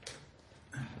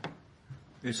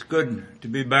It's good to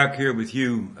be back here with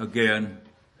you again.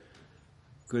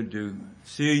 Good to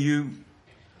see you.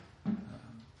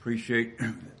 Appreciate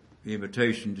the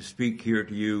invitation to speak here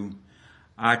to you.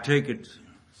 I take it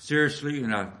seriously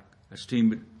and I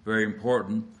esteem it very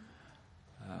important.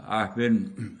 I've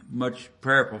been much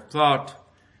prayerful thought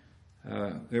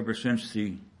ever since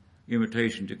the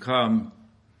invitation to come,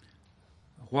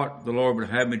 what the Lord would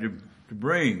have me to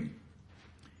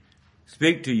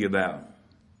speak to you about.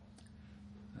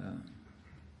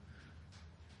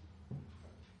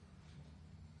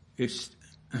 It's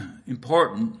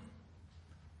important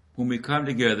when we come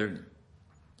together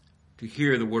to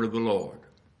hear the word of the Lord.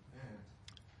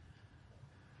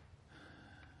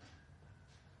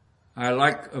 I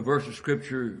like a verse of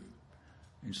scripture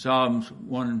in Psalms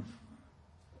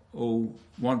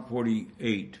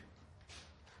 148.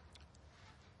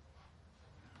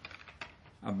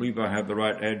 I believe I have the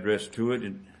right address to it,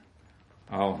 and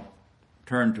I'll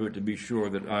turn to it to be sure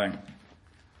that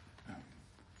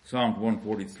Psalms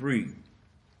 143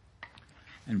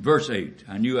 and verse 8.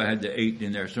 I knew I had the 8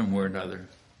 in there somewhere or another.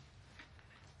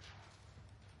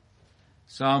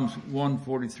 Psalms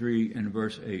 143 and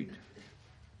verse 8.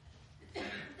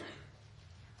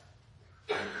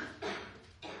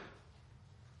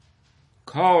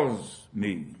 Cause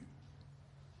me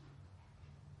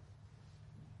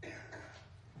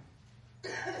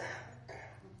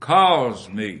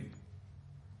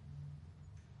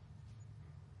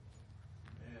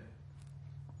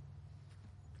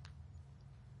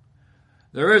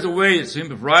There is a way that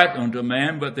seemeth right unto a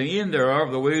man, but the end thereof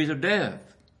are the ways of death.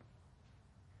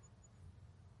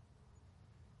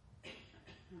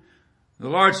 The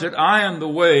Lord said, I am the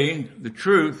way, the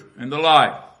truth, and the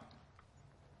life.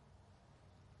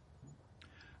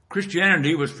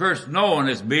 Christianity was first known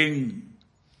as being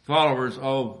followers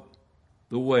of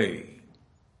the way.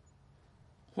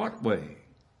 What way?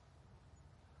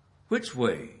 Which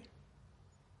way?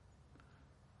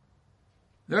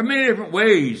 There are many different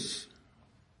ways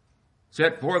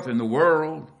set forth in the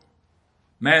world,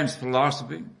 man's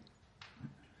philosophy.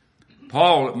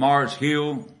 Paul at Mars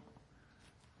Hill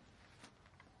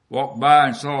walked by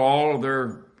and saw all of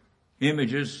their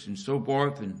images and so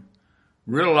forth and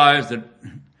realized that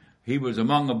he was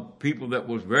among a people that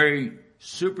was very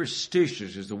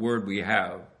superstitious, is the word we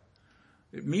have.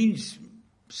 It means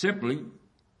simply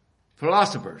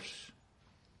philosophers,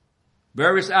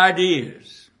 various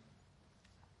ideas.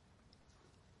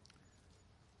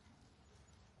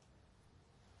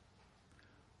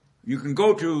 You can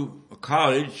go to a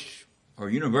college or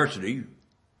university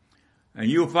and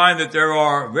you'll find that there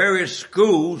are various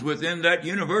schools within that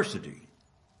university.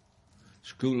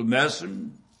 School of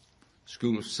Medicine,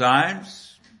 School of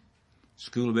Science,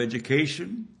 School of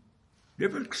Education,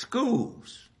 different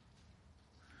schools.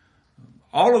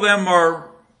 All of them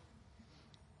are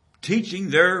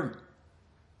teaching their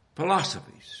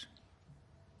philosophies,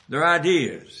 their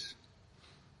ideas.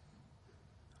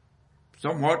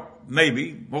 Somewhat,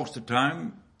 maybe, most of the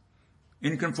time,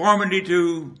 in conformity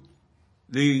to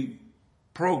the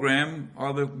program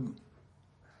or the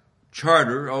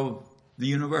charter of the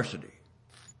university.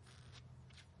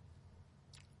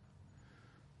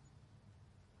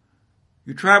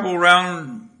 You travel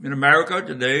around in America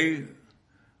today,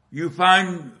 you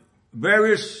find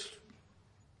various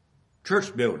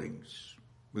church buildings,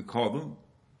 we call them.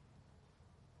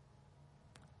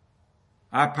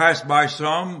 I pass by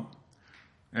some,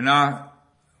 and I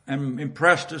am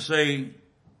impressed to say,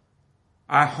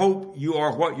 I hope you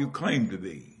are what you claim to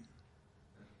be.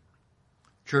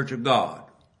 Church of God.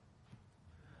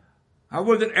 I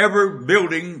would that every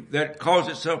building that calls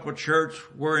itself a church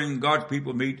wherein God's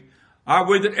people meet, I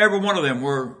would that every one of them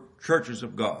were churches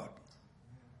of God.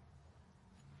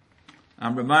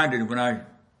 I'm reminded when I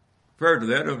refer to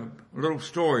that of a little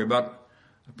story about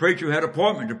a preacher who had an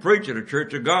appointment to preach at a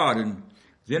church of God and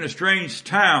was in a strange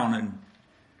town, and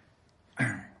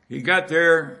he got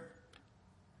there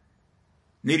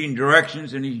needing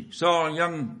directions, and he saw a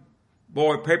young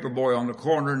boy, paper boy on the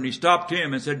corner, and he stopped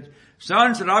him and said,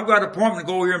 son, said, I've got an appointment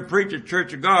to go here and preach at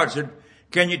Church of God. Said,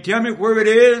 can you tell me where it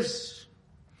is?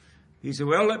 He said,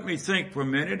 well, let me think for a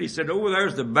minute. He said, over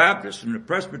there's the Baptists and the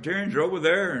Presbyterians are over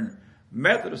there and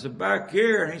Methodists are back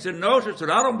here. And he said, no, sir, said,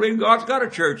 I don't believe God's got a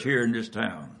church here in this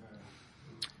town.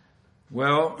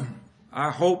 Well, I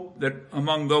hope that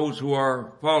among those who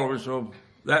are followers of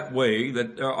that way,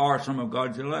 that there are some of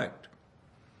God's elect.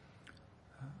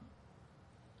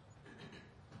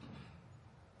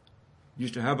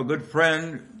 Used to have a good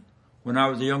friend when I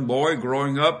was a young boy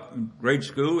growing up in grade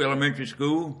school, elementary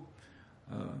school.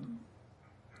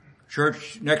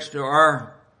 Church next to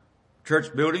our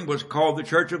church building was called the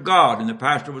Church of God, and the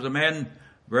pastor was a man,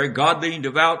 very godly and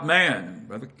devout man,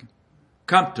 Brother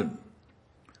Compton,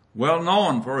 well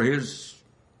known for his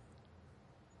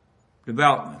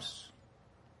devoutness.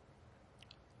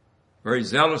 Very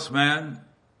zealous man,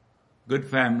 good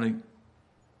family.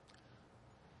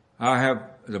 As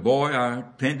a boy, I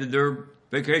attended their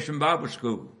vacation Bible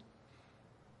school.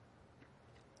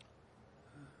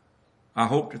 I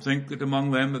hope to think that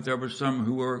among them that there were some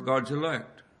who were God's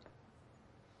elect.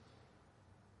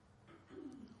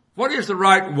 What is the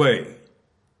right way?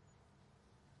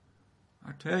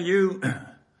 I tell you,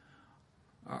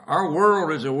 our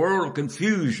world is a world of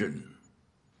confusion.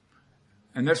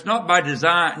 And that's not by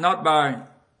design,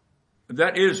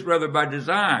 that is rather by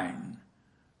design,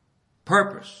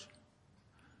 purpose.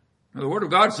 Now, the Word of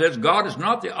God says God is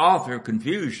not the author of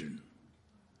confusion.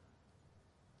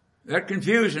 That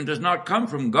confusion does not come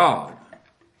from God.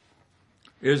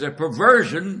 It is a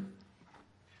perversion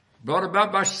brought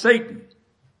about by Satan.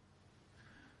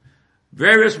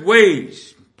 Various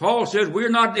ways. Paul says we're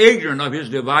not ignorant of his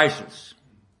devices.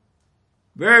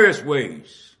 Various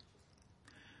ways.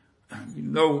 You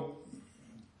know,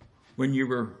 when you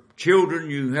were children,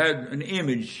 you had an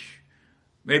image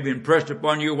maybe impressed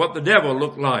upon you what the devil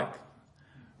looked like.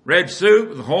 Red suit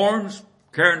with horns,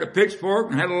 carrying a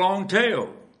pitchfork, and had a long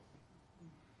tail.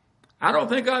 I don't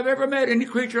think I've ever met any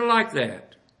creature like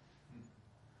that.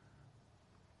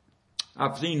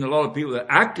 I've seen a lot of people that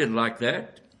acted like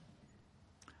that.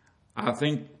 I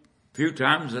think a few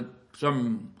times at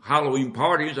some Halloween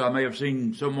parties I may have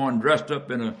seen someone dressed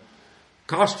up in a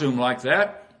costume like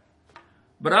that.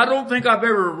 But I don't think I've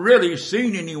ever really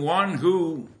seen anyone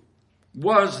who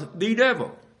was the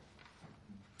devil.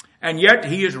 And yet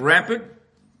he is rampant,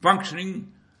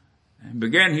 functioning, and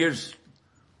began his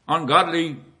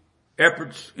ungodly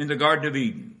efforts in the Garden of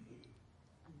Eden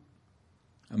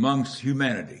amongst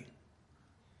humanity.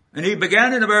 And he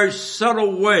began in a very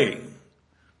subtle way.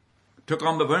 Took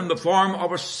on the form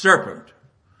of a serpent.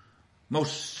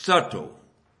 Most subtle.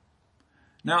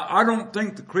 Now, I don't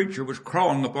think the creature was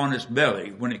crawling upon its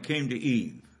belly when it came to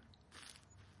Eve.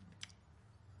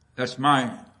 That's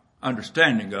my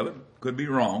understanding of it. Could be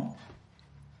wrong.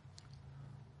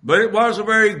 But it was a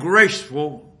very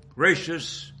graceful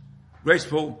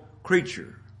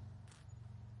creature.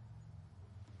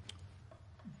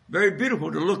 Very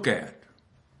beautiful to look at.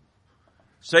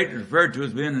 Satan is referred to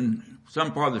as being, in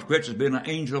some part of the scripture, as being an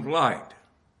angel of light.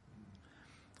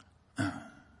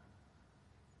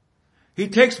 He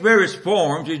takes various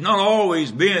forms. He's not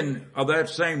always been of that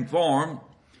same form.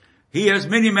 He has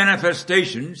many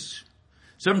manifestations.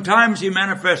 Sometimes he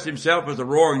manifests himself as a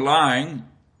roaring lion.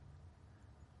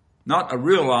 Not a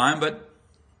real lion, but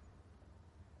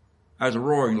as a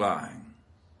roaring lion.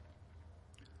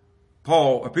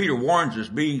 Peter warns us,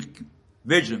 be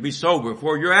vigilant, be sober,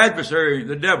 for your adversary,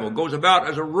 the devil, goes about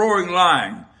as a roaring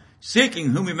lion, seeking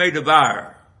whom he may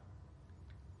devour.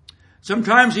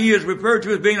 Sometimes he is referred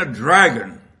to as being a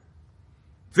dragon,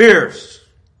 fierce.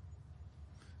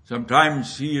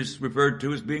 Sometimes he is referred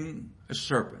to as being a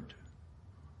serpent,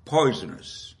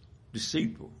 poisonous,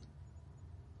 deceitful.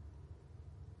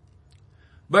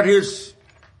 But his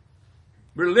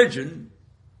religion,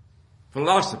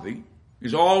 philosophy,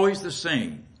 is always the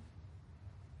same.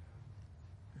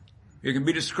 It can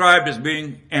be described as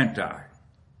being anti.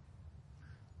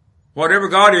 Whatever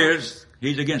God is,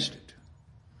 he's against it.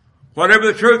 Whatever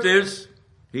the truth is,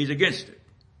 he's against it.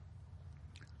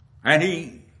 And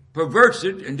he perverts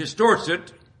it and distorts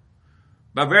it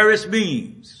by various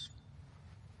means.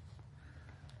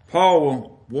 Paul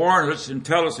will warn us and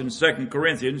tell us in 2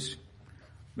 Corinthians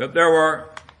that there were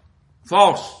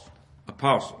false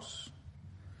apostles.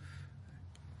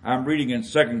 I'm reading in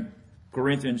 2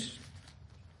 Corinthians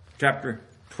chapter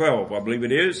 12, I believe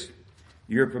it is.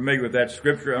 You're familiar with that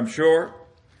scripture, I'm sure.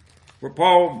 Where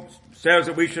Paul says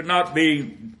that we should not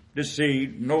be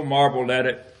deceived, no marvel at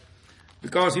it.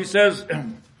 Because he says,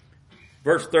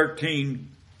 verse 13,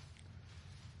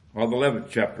 or the 11th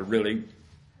chapter really,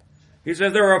 he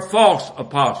says there are false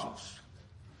apostles.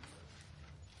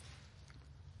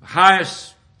 The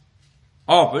highest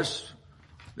office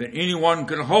that anyone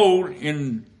can hold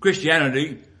in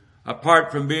Christianity,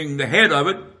 apart from being the head of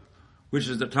it, which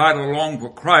is the title along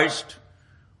for Christ,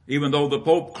 even though the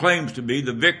Pope claims to be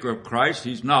the vicar of Christ,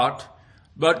 he's not.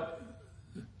 But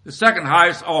the second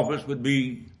highest office would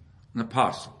be an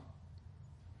apostle.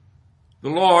 The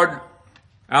Lord,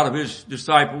 out of his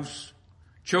disciples,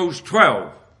 chose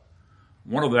 12.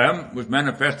 One of them was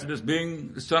manifested as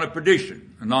being the son of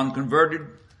perdition, a non-converted,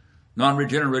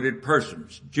 non-regenerated person,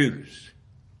 Judas.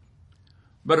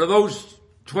 But of those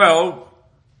 12,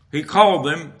 he called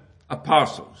them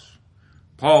apostles.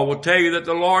 Paul will tell you that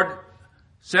the Lord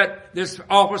set this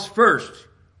office first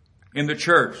in the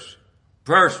church.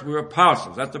 First were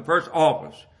apostles. That's the first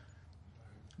office.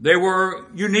 They were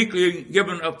uniquely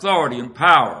given authority and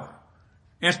power,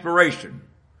 inspiration.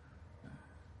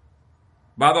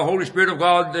 By the Holy Spirit of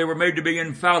God, they were made to be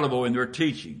infallible in their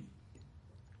teaching.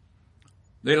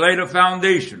 They laid a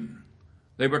foundation.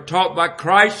 They were taught by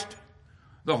Christ.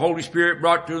 The Holy Spirit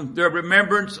brought to their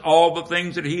remembrance all the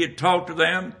things that He had taught to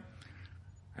them.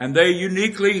 And they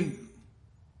uniquely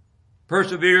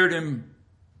persevered and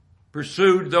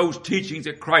pursued those teachings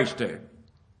that Christ had.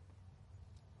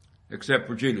 Except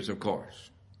for Judas, of course.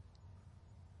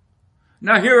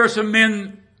 Now here are some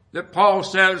men that Paul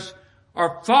says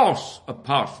are false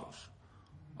apostles.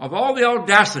 Of all the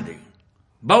audacity,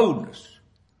 boldness,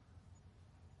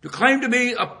 to claim to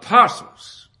be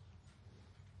apostles.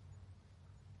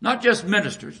 Not just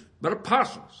ministers, but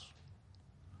apostles.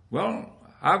 Well,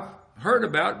 I've heard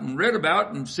about and read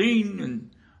about and seen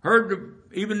and heard of,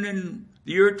 even in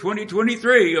the year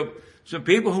 2023, of some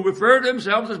people who refer to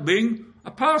themselves as being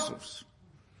apostles.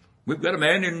 We've got a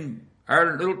man in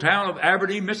our little town of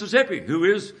Aberdeen, Mississippi, who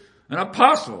is an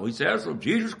apostle, he says, of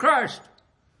Jesus Christ.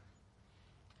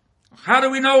 How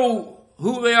do we know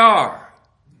who they are?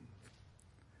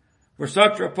 For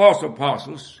such are false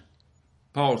apostles,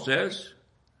 Paul says,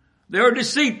 they are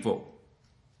deceitful.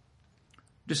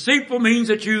 Deceitful means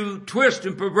that you twist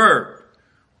and pervert.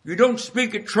 You don't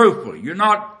speak it truthfully. You're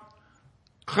not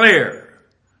clear.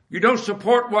 You don't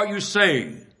support what you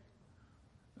say.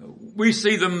 We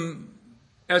see them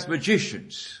as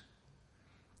magicians.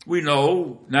 We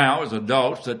know now as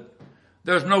adults that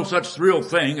there's no such real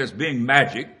thing as being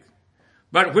magic.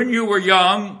 But when you were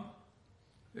young,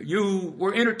 you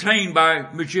were entertained by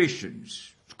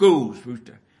magicians. Schools, I don't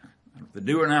know if they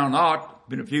do it now or not. It's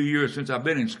been a few years since I've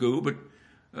been in school, but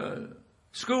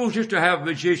schools used to have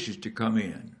magicians to come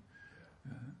in.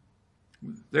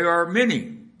 There are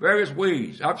many, various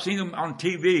ways. I've seen them on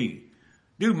TV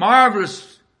do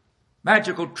marvelous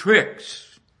magical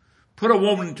tricks. Put a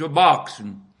woman into a box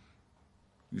and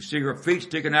you see her feet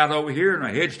sticking out over here and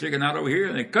her head sticking out over here,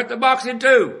 and they cut the box in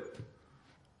two.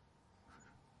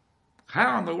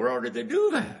 How in the world did they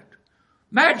do that?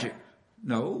 Magic.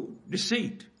 No,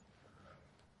 deceit.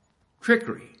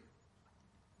 Trickery.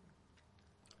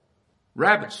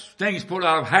 Rabbits, things pulled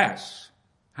out of hats.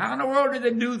 How in the world did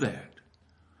they do that?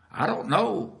 I don't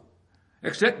know.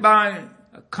 Except by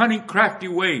a cunning, crafty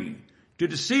way to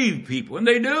deceive people. And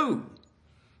they do.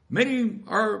 Many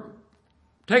are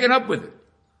taken up with it.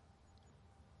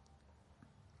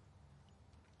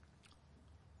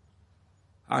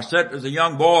 I sat as a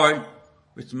young boy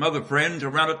with some other friends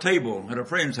around a table at a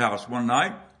friend's house one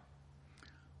night.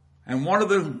 And one of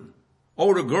the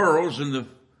older girls in the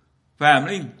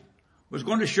family was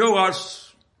going to show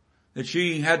us that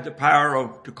she had the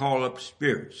power to call up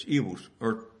spirits, evils,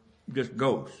 or just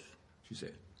ghosts, she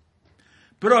said.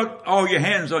 Put out all your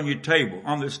hands on your table,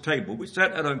 on this table. We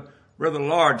sat at a rather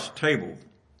large table,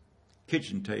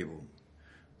 kitchen table.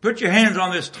 Put your hands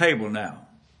on this table now.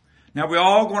 Now we're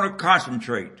all going to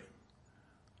concentrate.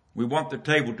 We want the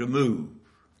table to move.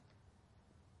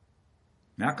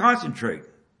 Now concentrate.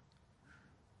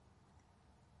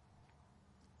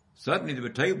 Suddenly the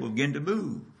table began to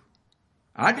move.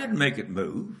 I didn't make it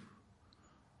move.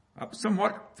 I was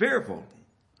somewhat fearful.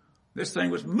 This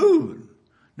thing was moving.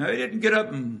 Now it didn't get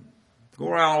up and go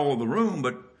around all over the room,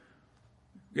 but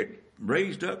it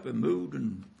raised up and moved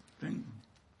and things.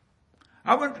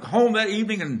 I went home that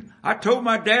evening and I told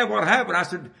my dad what happened. I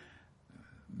said,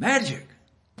 magic.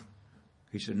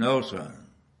 He said, no, son,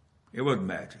 it wasn't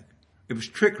magic. It was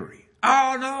trickery.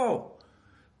 Oh, no.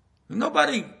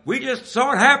 Nobody, we just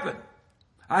saw it happen.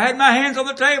 I had my hands on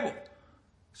the table.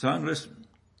 Son, listen,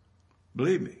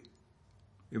 believe me,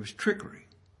 it was trickery.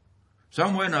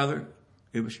 Some way or another,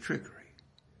 it was trickery.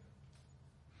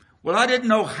 Well, I didn't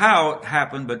know how it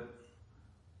happened, but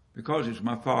because it's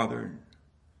my father,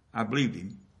 I believed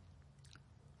him.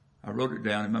 I wrote it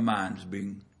down in my mind as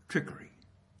being trickery.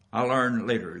 I learned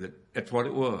later that that's what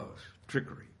it was,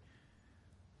 trickery.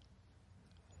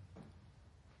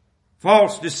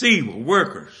 False, deceitful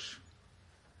workers.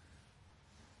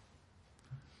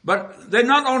 But they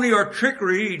not only are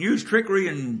trickery and use trickery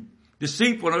and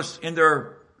deceitfulness in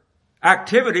their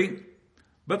activity,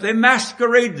 but they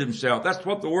masquerade themselves. That's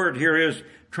what the word here is,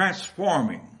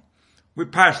 transforming. We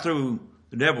passed through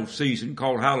the devil's season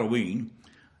called Halloween,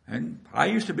 and I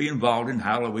used to be involved in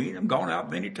Halloween. I've gone out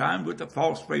many times with the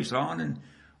false face on, and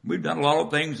we've done a lot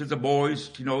of things as the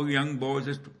boys, young boys,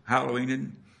 this Halloween,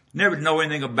 and never know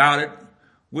anything about it.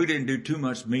 We didn't do too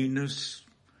much meanness.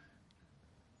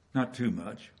 Not too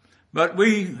much. But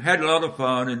we had a lot of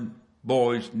fun and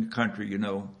boys in the country, you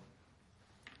know.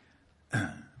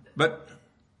 But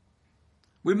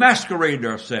we masqueraded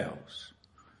ourselves.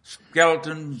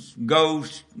 Skeletons,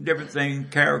 ghosts, different things,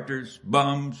 characters,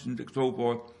 bums, and so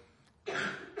forth.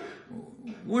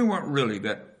 We weren't really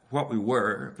what we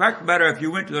were. In fact, better if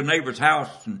you went to the neighbor's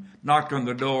house and knocked on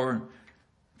the door,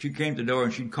 she came to the door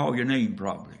and she'd call your name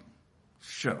probably.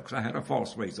 Shucks, I had a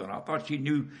false face on. I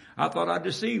thought I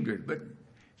deceived her, but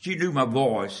she knew my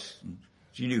voice.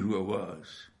 She knew who I was.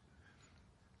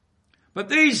 But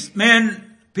these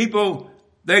people,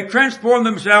 they transform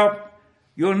themselves.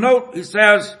 You'll note it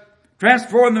says,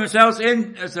 transform themselves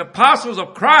as apostles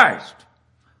of Christ.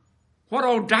 What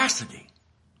audacity.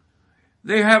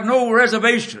 They have no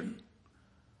reservation.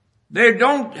 They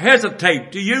don't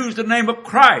hesitate to use the name of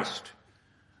Christ.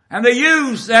 And they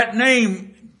use that name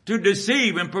to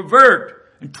deceive and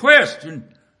pervert and twist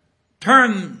and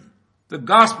turn the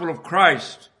gospel of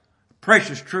Christ,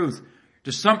 precious truth,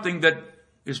 to something that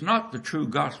is not the true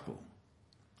gospel.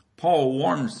 Paul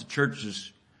warns the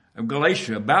churches of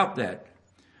Galatia about that.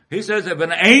 He says if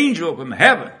an angel from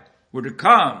heaven were to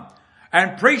come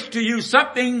and preach to you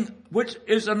something which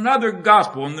is another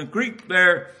gospel, in the Greek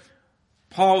there,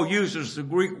 Paul uses the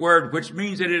Greek word which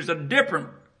means it is a different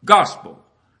gospel,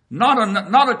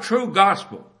 not a true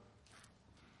gospel.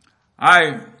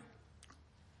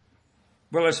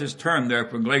 Let's just turn there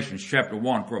for Galatians chapter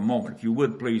 1 for a moment, if you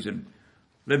would please, and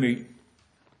let me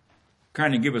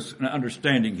kind of give us an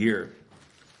understanding here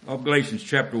of Galatians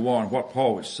chapter 1, what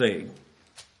Paul is saying.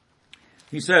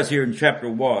 He says here in chapter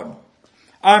 1,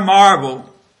 I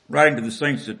marvel, writing to the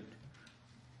saints at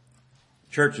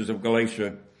churches of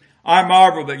Galatia, I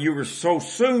marvel that you were so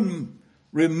soon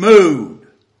removed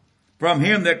from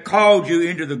him that called you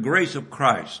into the grace of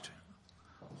Christ.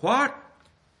 What?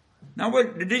 Now,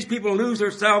 did these people lose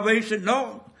their salvation?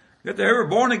 No. If they were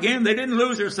born again, they didn't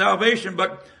lose their salvation,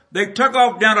 but they took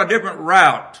off down a different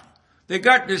route. They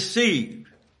got deceived.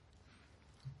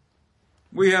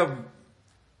 We have a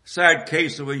sad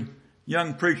case of a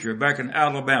young preacher back in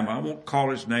Alabama. I won't call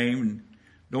his name and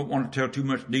don't want to tell too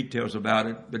much details about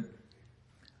it, but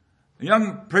a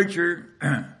young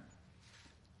preacher,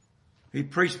 he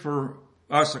preached for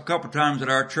us a couple times at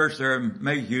our church there in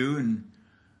Mayhew, and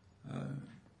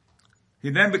he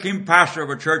then became pastor of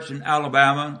a church in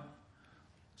Alabama.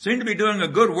 Seemed to be doing a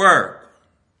good work.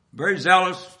 Very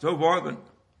zealous, so forth. And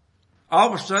all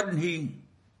of a sudden he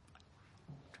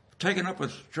taken up a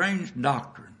strange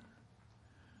doctrine.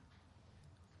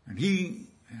 And he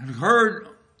had heard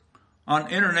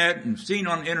on internet and seen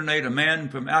on internet a man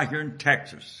from out here in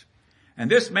Texas.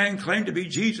 And this man claimed to be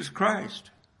Jesus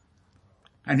Christ.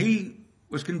 And he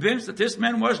was convinced that this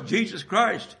man was Jesus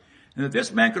Christ. And that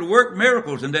this man could work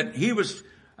miracles, and that he was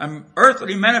an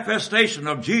earthly manifestation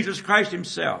of Jesus Christ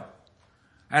himself.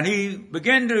 And he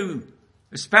began to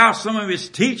espouse some of his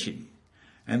teaching.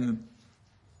 And the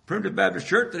Primitive Baptist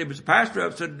Church that he was a pastor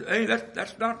of said, hey,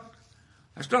 that's not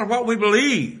what we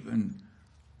believe. And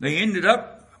they ended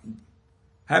up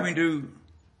having to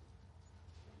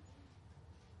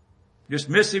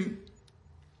dismiss him,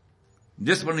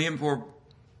 discipline him for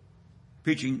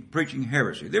preaching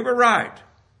heresy. They were right.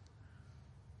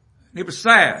 It was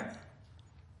sad.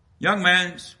 Young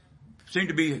man seemed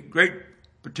to be great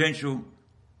potential.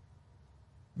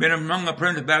 Been among the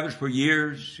Primitive Baptists for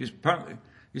years.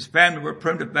 His family were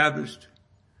Primitive Baptist.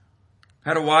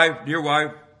 Had a wife, dear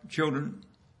wife, children.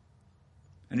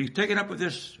 And he's taken up with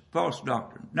this false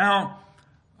doctrine. Now,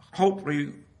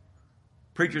 hopefully,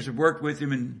 preachers have worked with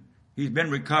him and he's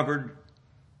been recovered.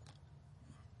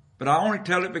 But I only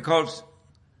tell it because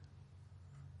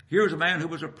here's a man who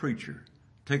was a preacher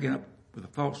taken up with a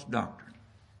false doctrine.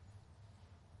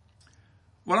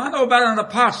 Well, I know about an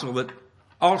apostle that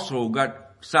also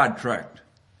got sidetracked.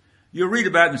 You'll read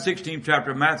about it in the 16th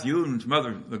chapter of Matthew and some other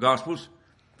of the Gospels.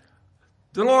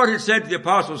 The Lord had said to the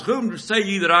apostles, whom say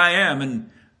ye that I am?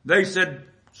 And they said,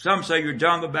 some say you're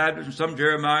John the Baptist and some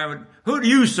Jeremiah. But who do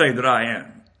you say that I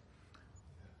am?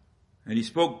 And he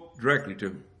spoke directly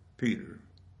to Peter.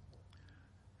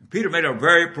 Peter made a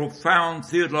very profound,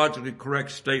 theologically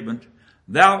correct statement.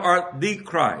 Thou art the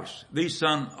Christ, the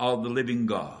Son of the living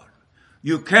God.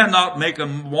 You cannot make a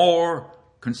more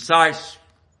concise,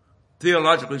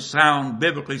 theologically sound,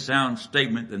 biblically sound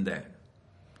statement than that.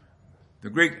 The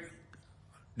Greek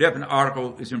definite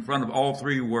article is in front of all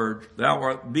three words. Thou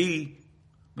art the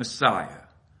Messiah,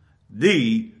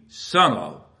 the Son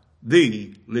of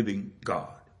the living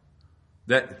God.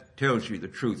 That tells you the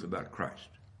truth about Christ.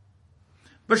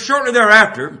 But shortly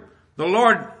thereafter, the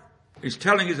Lord is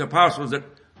telling his apostles that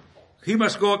he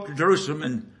must go up to Jerusalem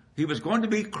and he was going to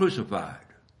be crucified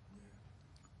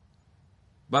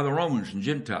by the Romans and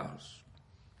Gentiles.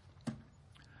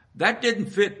 That didn't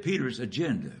fit Peter's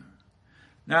agenda.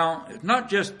 Now, it's not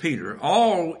just Peter.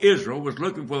 All Israel was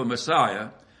looking for the Messiah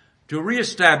to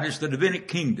reestablish the Davidic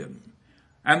kingdom.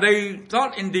 And they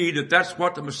thought indeed that that's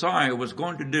what the Messiah was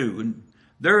going to do. And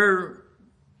their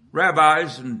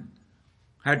rabbis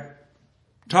had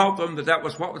taught them that that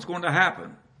was what was going to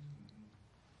happen.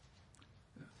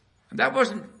 And that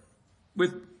wasn't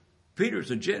with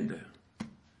Peter's agenda.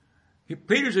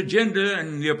 Peter's agenda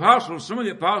and the apostles, some of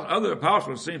the other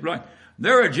apostles seemed like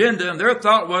their agenda and their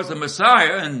thought was the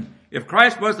Messiah. And if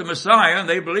Christ was the Messiah, and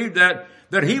they believed that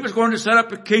he was going to set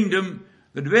up a kingdom,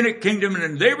 the Davidic kingdom,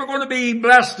 and they were going to be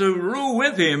blessed to rule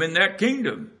with him in that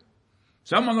kingdom.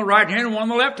 Some on the right hand and one on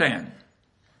the left hand.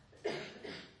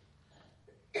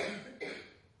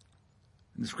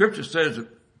 The scripture says that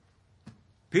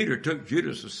Peter took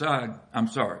Jesus aside,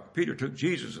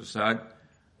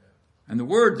 and the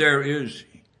word there is,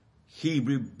 he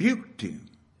rebuked him.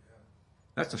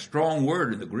 That's a strong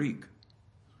word in the Greek.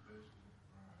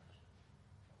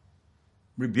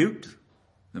 Rebuked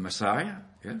the Messiah,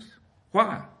 yes.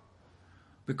 Why?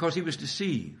 Because he was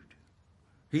deceived.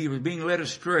 He was being led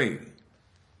astray.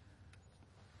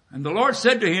 And the Lord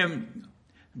said to him,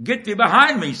 "Get thee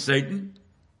behind me, Satan."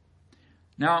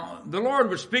 Now, the Lord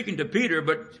was speaking to Peter,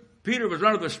 but Peter was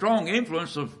under the strong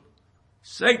influence of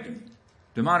Satan,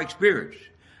 demonic spirits.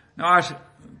 Now, I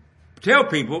tell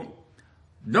people,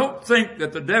 don't think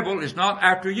that the devil is not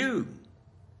after you.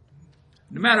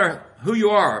 No matter who you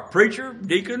are, preacher,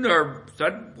 deacon, or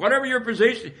whatever your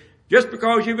position, just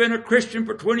because you've been a Christian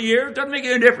for 20 years, doesn't make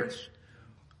any difference.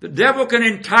 The devil can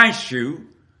entice you,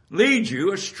 lead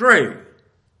you astray.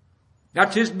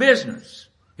 That's his business.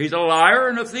 He's a liar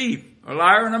and a thief, a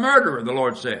liar and a murderer, the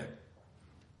Lord said.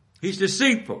 He's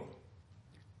deceitful.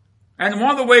 And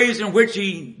one of the ways in which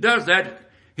he does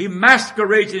that, he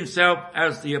masquerades himself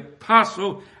as the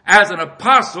apostle, as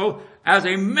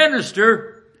a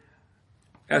minister,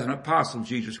 as an apostle of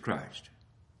Jesus Christ.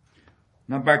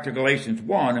 Now back to Galatians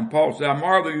 1, and Paul said, "I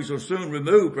marvel you so soon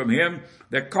removed from him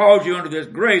that called you unto this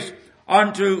grace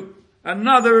unto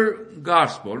another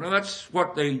gospel." Now that's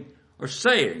what they are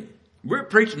saying. We're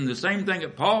preaching the same thing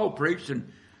that Paul preached,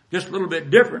 and just a little bit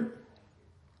different.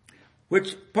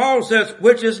 Which Paul says,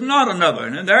 which is not another.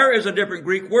 And there is a different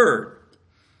Greek word.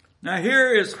 Now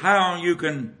here is how you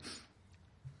can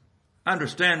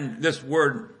understand this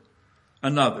word,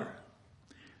 another.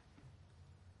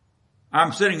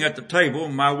 I'm sitting at the table.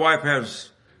 My wife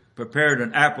has prepared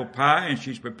an apple pie and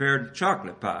she's prepared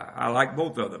chocolate pie. I like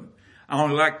both of them. I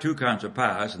only like two kinds of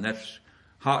pies, and that's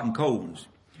hot and colds.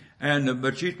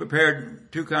 But she's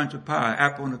prepared two kinds of pie,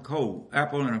 apple and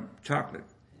a chocolate.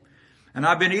 And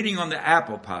I've been eating on the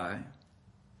apple pie.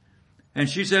 And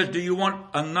she says, "Do you want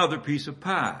another piece of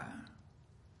pie?"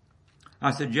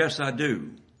 I said, "Yes, I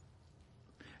do."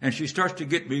 And she starts to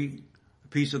get me a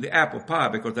piece of the apple pie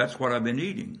because that's what I've been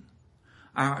eating.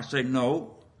 I say,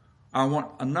 "No, I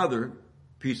want another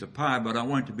piece of pie, but I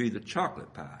want it to be the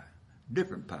chocolate pie,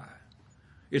 different pie.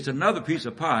 It's another piece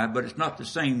of pie, but it's not the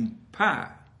same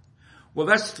pie." Well,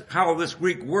 that's how this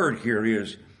Greek word here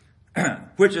is,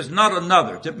 which is not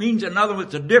another. It means another one,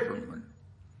 it's a different one.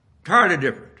 Entirely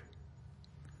different.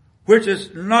 Which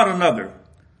is not another.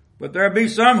 But there be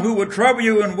some who would trouble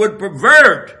you and would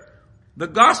pervert the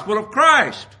gospel of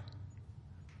Christ.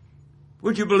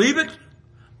 Would you believe it?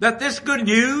 That this good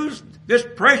news, this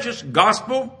precious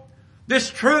gospel, this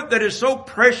truth that is so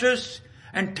precious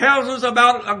and tells us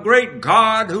about a great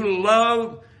God who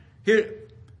loved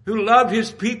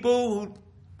his people,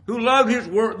 who loved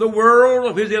the world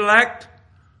of his elect.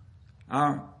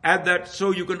 Add that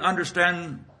so you can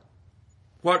understand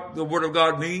what the Word of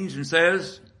God means and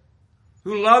says.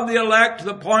 Who loved the elect to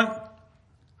the point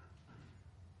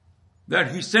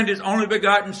that he sent his only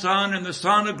begotten Son, and the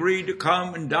Son agreed to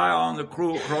come and die on the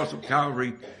cruel cross of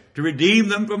Calvary to redeem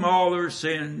them from all their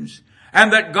sins.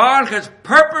 And that God has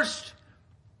purposed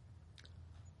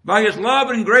by his love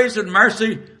and grace and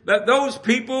mercy that those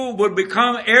people would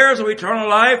become heirs of eternal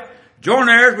life, joint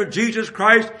heirs with Jesus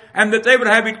Christ, and that they would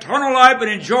have eternal life and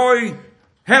enjoy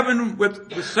heaven with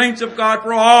the saints of God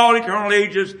for all eternal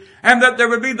ages, and that there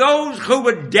would be those who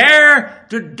would dare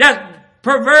to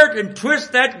pervert and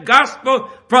twist that gospel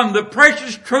from the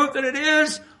precious truth that it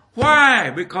is.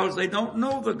 Why? Because they don't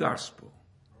know the gospel.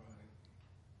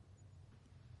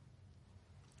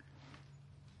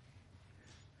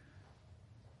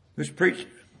 This preacher,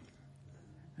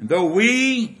 and though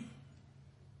we,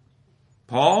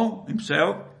 Paul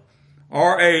himself,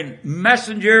 are a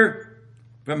messenger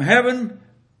from heaven,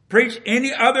 preach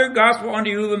any other gospel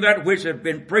unto you than that which hath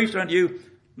been preached unto you,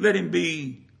 let him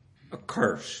be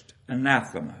accursed,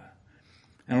 anathema.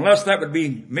 Unless that would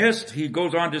be missed, he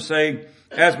goes on to say,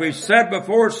 as we said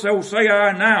before, so say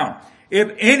I now.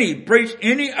 If any preach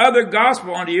any other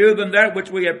gospel unto you than that which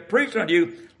we have preached unto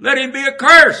you, let him be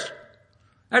accursed.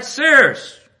 That's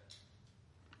serious.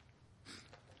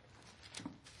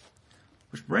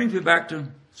 Which brings me back to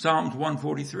Psalms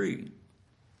 143.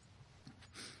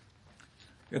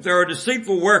 If there are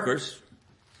deceitful workers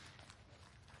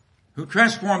who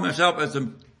transform themselves as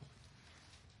the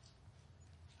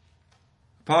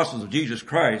apostles of Jesus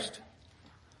Christ,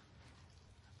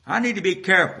 I need to be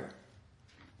careful.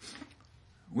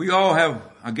 We all have,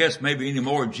 I guess, maybe any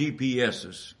more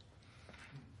GPSs,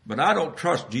 but I don't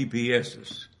trust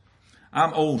GPSs.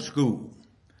 I'm old school.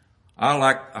 I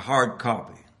like a hard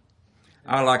copy.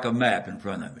 I like a map in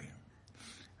front of me.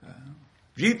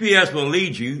 GPS will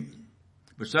lead you,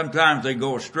 but sometimes they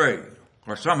go astray,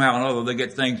 or somehow or another they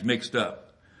get things mixed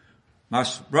up. My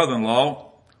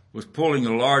brother-in-law was pulling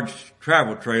a large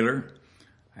travel trailer,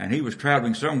 and he was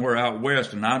traveling somewhere out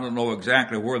west, and I don't know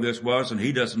exactly where this was, and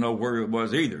he doesn't know where it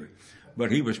was either.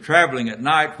 But he was traveling at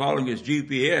night following his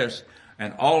GPS,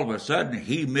 and all of a sudden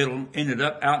he ended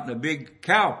up out in a big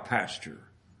cow pasture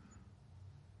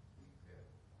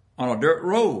on a dirt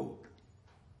road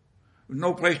with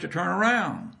no place to turn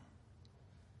around.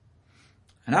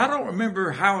 And I don't remember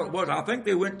how it was. I think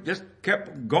they just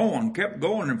kept going,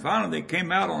 and finally they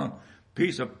came out on a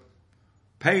piece of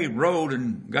paved road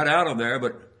and got out of there,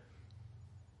 but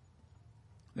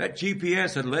that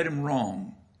GPS had led him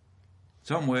wrong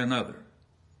some way or another.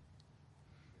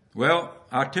 Well,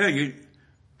 I tell you,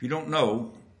 if you don't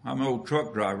know, I'm an old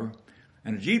truck driver,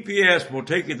 and a GPS will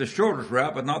take you the shortest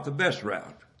route, but not the best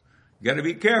route. You got to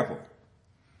be careful.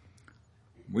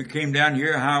 We came down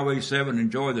here, Highway 7,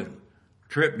 enjoyed the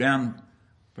trip down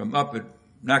from up at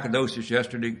Nacogdoches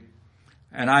yesterday,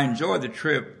 and I enjoyed the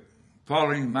trip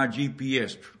following my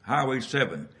GPS, Highway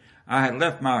 7. I had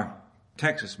left my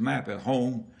Texas map at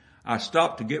home. I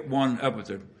stopped to get one up at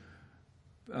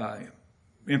the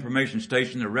information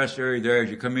station, the rest area there as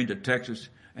you come into Texas,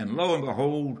 and lo and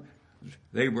behold,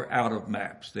 they were out of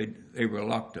maps. They were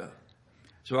locked up.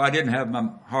 So I didn't have my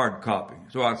hard copy.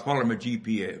 So I was following my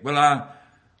GPS. Well, I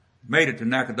made it to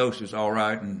Nacogdoches all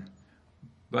right,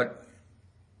 but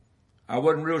I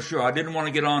wasn't real sure. I didn't want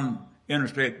to get on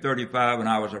Interstate 35, and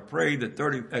I was afraid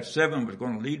that 7 was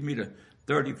going to lead me to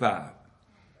 35.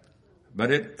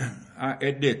 But it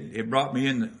didn't. It brought me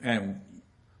in, and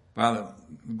by the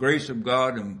grace of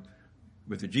God and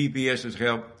with the GPS's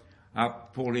help, I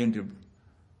pulled into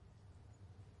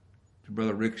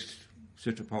Brother Rick's,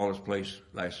 Sister Paula's place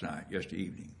yesterday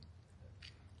evening.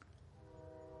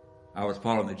 I was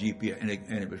following the GPS, and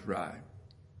it was right.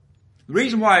 The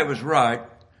reason why it was right,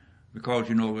 because,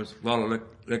 there was a lot of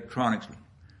electronics.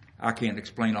 I can't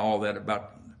explain all that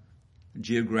about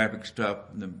geographic stuff,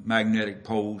 and the magnetic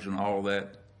poles and all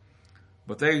that.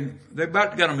 But they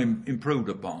about to get them improved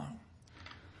upon.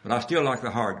 But I still like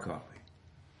the hard copy.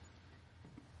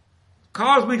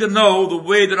 Caused me to know the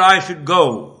way that I should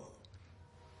go.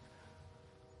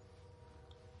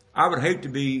 I would hate to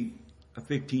be a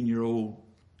 15-year-old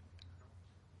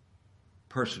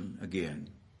person again,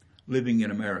 living in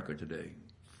America today,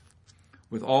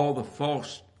 with all the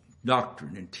false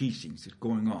doctrine and teachings that's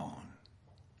going on.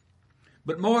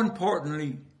 But more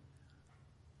importantly,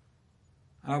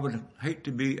 I would hate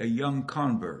to be a young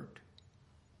convert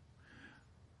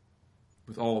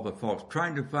with all the false,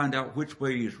 trying to find out which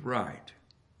way is right.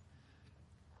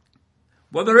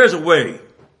 Well, there is a way.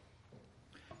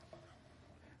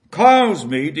 Cause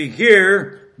me to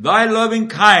hear thy loving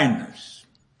kindness.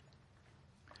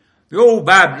 The old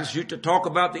Baptists used to talk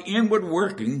about the inward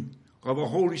working of the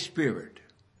Holy Spirit.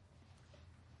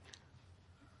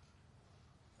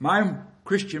 My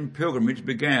Christian pilgrimage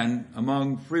began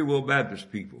among Free Will Baptist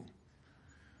people.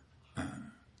 As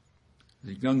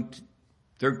a young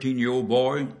 13-year-old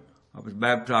boy, I was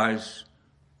baptized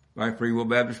by a Free Will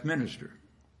Baptist minister.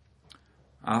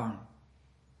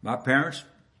 My parents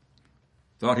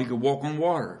thought he could walk on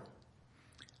water.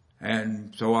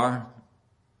 And so I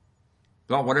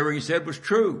thought whatever he said was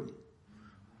true.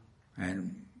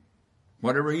 And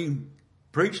whatever he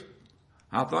preached,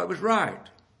 I thought was right.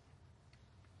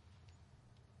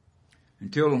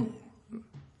 Until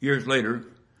years later,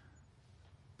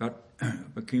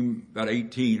 became about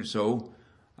 18 or so,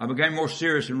 I became more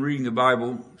serious in reading the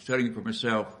Bible, studying it for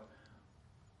myself.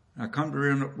 And I come to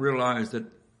realize that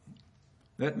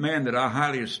that man that I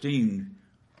highly esteemed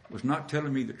was not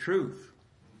telling me the truth.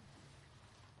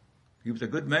 He was a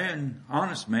good man,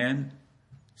 honest man,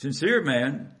 sincere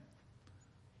man,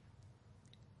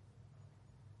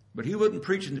 But he wasn't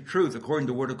preaching the truth according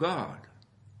to the Word of God.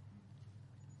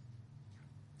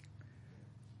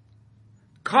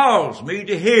 Calls me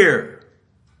to hear.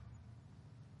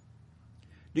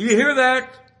 Do you hear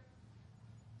that?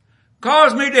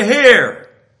 Calls me to hear.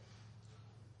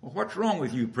 Well, what's wrong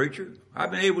with you, preacher?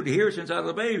 I've been able to hear since I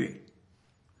was a baby.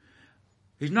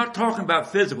 He's not talking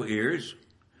about physical ears.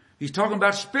 He's talking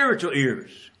about spiritual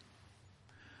ears.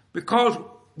 Because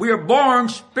we are born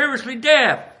spiritually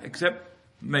deaf, except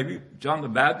maybe John the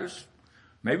Baptist,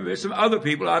 maybe there's some other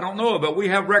people I don't know, but we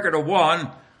have record of one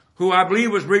who I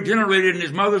believe was regenerated in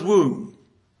his mother's womb.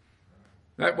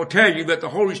 That will tell you that the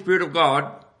Holy Spirit of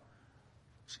God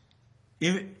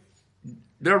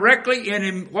directly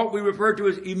in what we refer to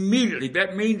as immediately,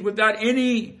 that means without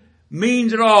any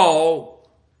means at all,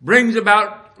 brings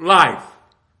about life,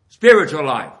 spiritual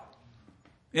life,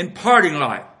 imparting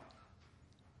life,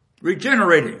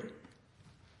 regenerating.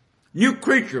 New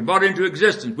creature brought into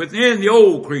existence within the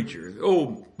old creature, the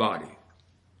old body.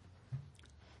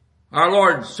 Our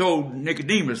Lord showed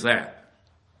Nicodemus that.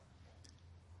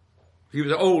 He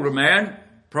was an older man,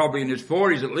 probably in his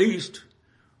 40s at least,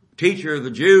 teacher of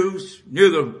the Jews,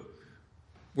 knew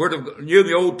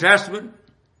the Old Testament,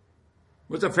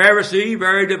 was a Pharisee,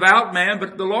 very devout man,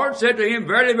 but the Lord said to him,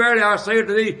 verily, verily, I say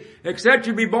unto thee, except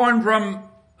you be born from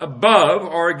above,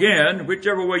 or again,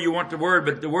 whichever way you want the word,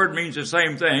 but the word means the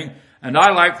same thing, and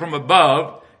I like from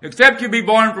above, except you be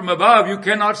born from above, you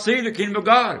cannot see the kingdom of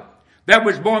God. That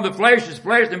which is born of the flesh is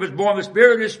flesh, and which is born of the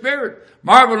spirit is spirit.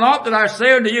 Marvel not that I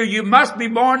say unto you, you must be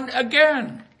born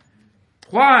again.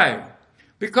 Why?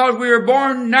 Because we were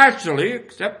born naturally,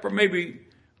 except for maybe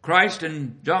Christ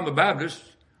and John the Baptist,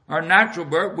 our natural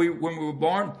birth, when we were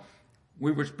born,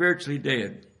 we were spiritually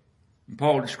dead. And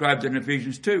Paul describes it in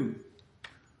Ephesians 2.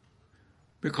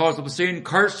 Because of the sin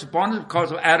curse upon us,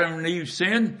 because of Adam and Eve's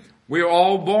sin, we are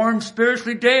all born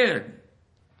spiritually dead.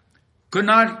 Could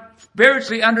not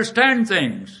spiritually understand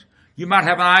things. You might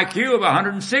have an IQ of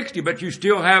 160, but you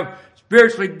still have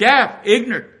spiritually deaf,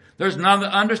 ignorant. There's none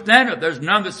that understandeth. There's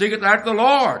none that seeketh after the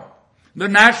Lord. The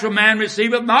natural man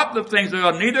receiveth not the things of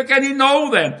God, neither can he know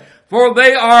them. For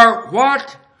they are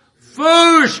what?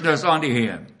 Foolishness unto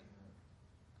him.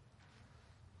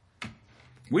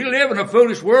 We live in a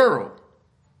foolish world.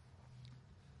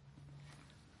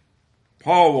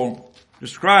 Paul will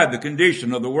describe the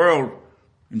condition of the world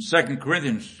in 2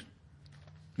 Corinthians.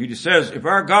 He says, if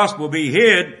our gospel be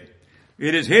hid,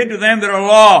 it is hid to them that are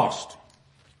lost.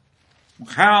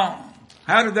 How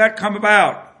did that come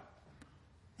about?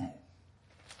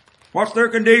 What's their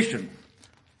condition?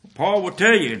 Paul will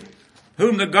tell you,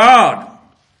 whom the God,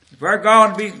 if our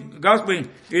gospel,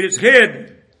 it is hid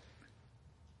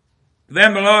to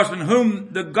them that are lost, in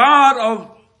whom the God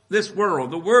of this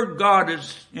world, the word God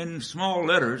is in small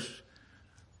letters,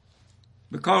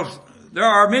 because there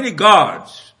are many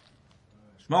gods,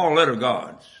 small letter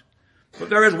gods, but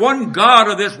there is one God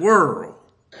of this world,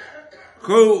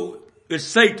 who is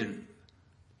Satan,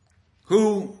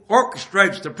 who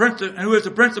orchestrates who is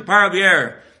the prince of power of the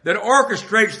air, that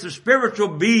orchestrates the spiritual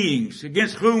beings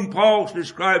against whom Paul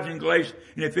describes in Galatians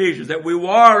and Ephesians that we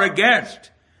war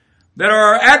against, that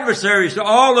are adversaries to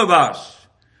all of us,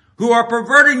 who are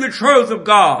perverting the truth of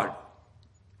God.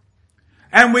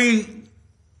 And we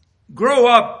grow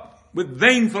up with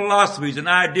vain philosophies and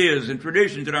ideas and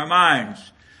traditions in our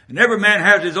minds. And every man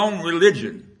has his own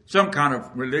religion, some kind of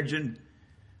religion,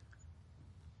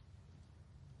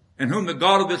 in whom the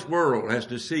God of this world has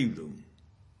deceived them.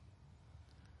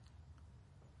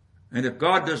 And if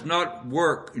God does not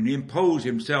work and impose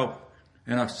himself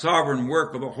in a sovereign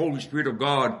work of the Holy Spirit of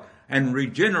God and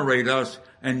regenerate us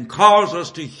and cause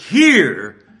us to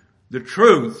hear the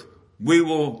truth, we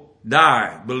will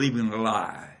die believing the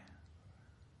lie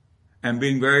and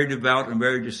being very devout and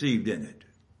very deceived in it.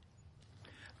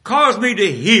 Cause me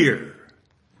to hear.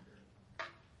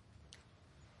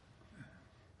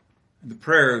 The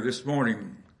prayer this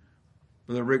morning,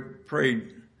 Brother Rick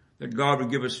prayed that God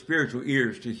would give us spiritual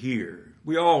ears to hear.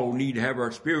 We all need to have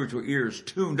our spiritual ears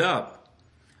tuned up.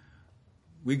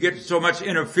 We get so much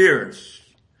interference,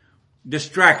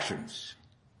 distractions.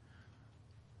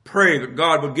 Pray that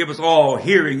God would give us all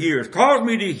hearing ears. Cause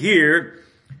me to hear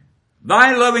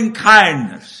thy loving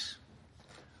kindness.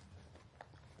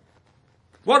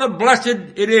 What a blessed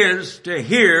it is to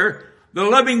hear the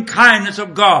loving kindness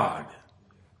of God.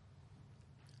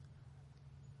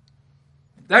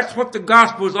 That's what the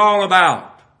gospel is all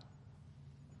about.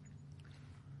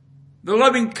 The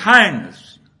loving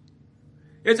kindness.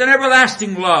 It's an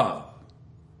everlasting love.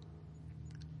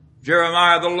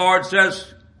 Jeremiah, the Lord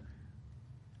says,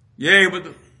 yea,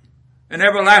 with an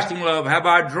everlasting love have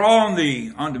I drawn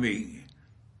thee unto me.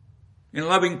 in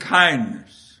loving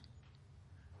kindness.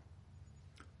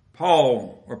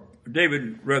 Paul, or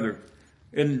David rather,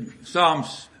 in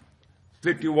Psalms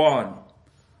 51,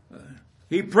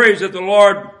 he prays that the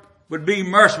Lord would be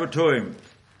merciful to him.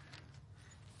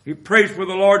 He prays for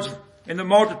the Lord's in the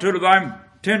multitude of thy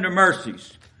tender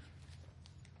mercies.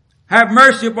 Have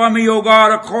mercy upon me, O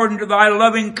God, according to thy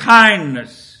loving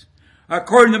kindness.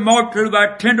 According to the multitude of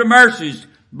thy tender mercies,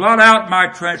 blot out my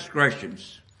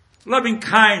transgressions. Loving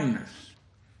kindness.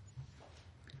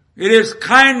 It is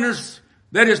kindness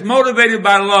that is motivated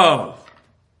by love.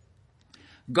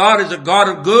 God is a God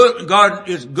of good. God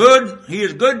is good. He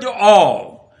is good to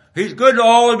all. He's good to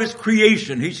all of his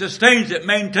creation. He sustains it,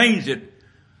 maintains it.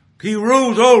 He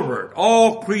rules over it.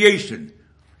 All creation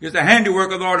is the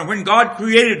handiwork of the Lord. And when God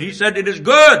created, he said it is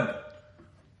good.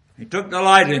 He took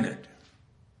delight in it.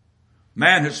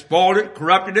 Man has spoiled it,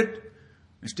 corrupted it,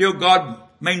 and still God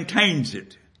maintains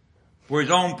it for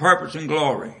his own purpose and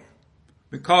glory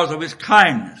because of his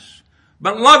kindness.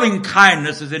 But loving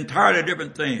kindness is an entirely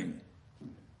different thing.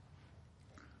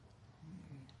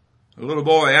 A little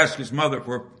boy asked his mother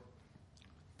for a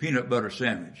peanut butter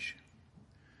sandwich.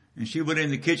 And she went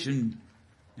in the kitchen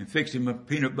and fixed him a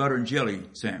peanut butter and jelly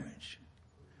sandwich.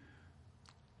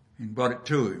 And brought it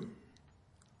to him.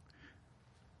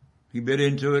 He bit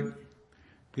into it.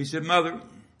 He said, Mother,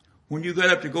 when you got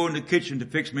up to go in the kitchen to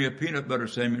fix me a peanut butter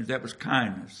sandwich, that was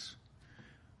kindness.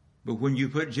 But when you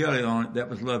put jelly on it, that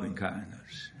was loving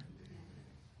kindness.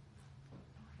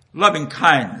 Loving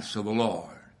kindness of the Lord.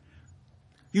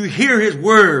 You hear his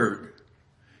word.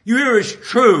 You hear his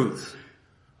truth.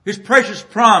 His precious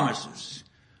promises.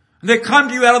 And they come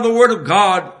to you out of the word of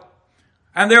God.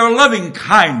 And they're a loving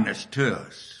kindness to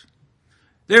us.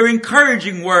 They're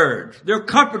encouraging words. They're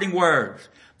comforting words.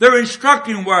 They're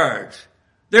instructing words.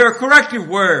 They're corrective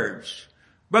words.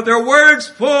 But they're words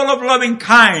full of loving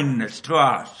kindness to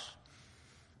us.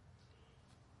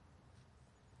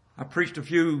 I preached a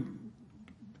few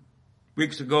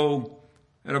weeks ago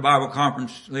at a Bible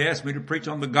conference. They asked me to preach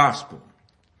on the gospel.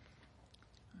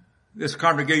 This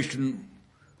congregation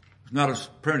is not a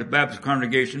Primitive Baptist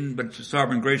congregation, but it's a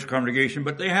Sovereign Grace congregation,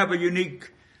 but they have a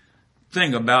unique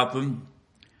thing about them.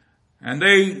 And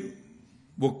they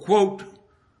will quote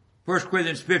 1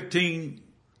 Corinthians 15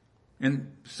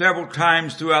 and several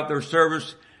times throughout their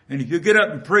service. And if you get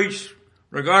up and preach,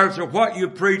 regardless of what you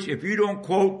preach, if you don't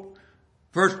quote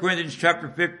 1 Corinthians chapter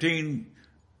 15,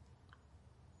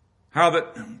 how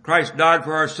that Christ died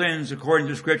for our sins according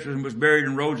to the Scriptures and was buried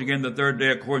and rose again the third day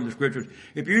according to the Scriptures.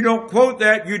 If you don't quote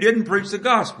that, you didn't preach the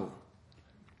gospel.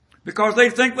 Because they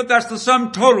think that that's the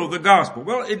sum total of the gospel.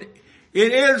 Well, it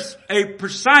is a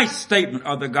precise statement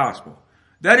of the gospel.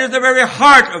 That is the very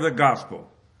heart of the gospel.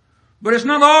 But it's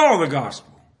not all of the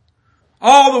gospel.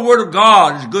 All the Word of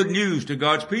God is good news to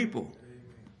God's people.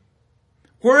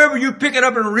 Wherever you pick it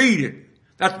up and read it,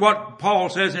 that's what Paul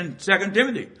says in 2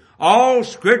 Timothy. All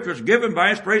Scripture is given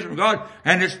by inspiration from God,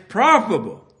 and it's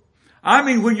profitable. I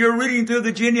mean, when you're reading through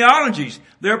the genealogies,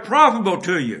 they're profitable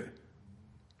to you.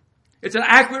 It's an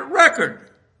accurate record.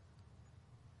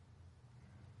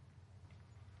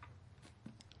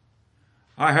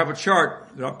 I have a chart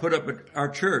that I put up at our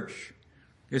church.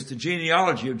 It's the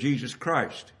genealogy of Jesus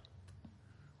Christ.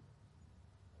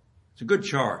 It's a good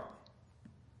chart.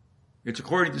 It's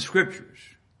according to the Scriptures.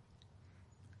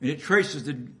 And it traces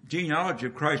the genealogy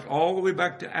of Christ all the way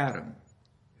back to Adam.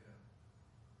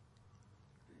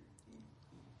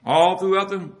 All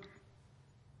throughout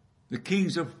the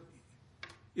kings of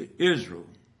Israel.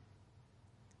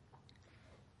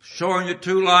 Showing the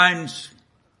two lines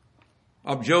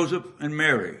of Joseph and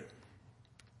Mary.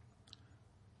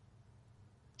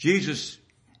 Jesus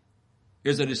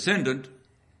is a descendant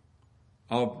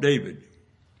of David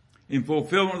in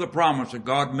fulfillment of the promise that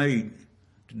God made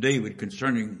to David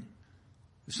concerning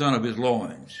the son of his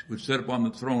loins, which sat upon the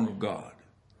throne of God.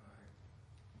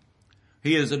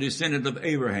 He is a descendant of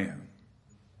Abraham,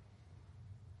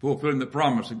 fulfilling the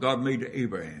promise that God made to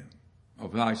Abraham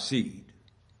of thy seed.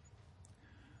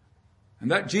 And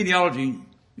that genealogy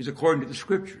is according to the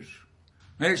Scriptures.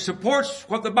 And it supports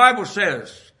what the Bible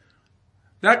says.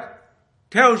 That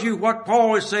tells you what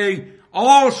Paul is saying.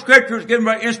 All Scripture is given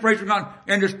by inspiration from God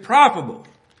and is profitable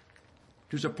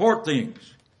to support things.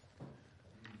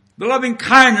 The loving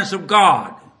kindness of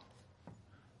God.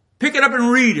 Pick it up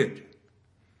and read it.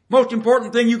 Most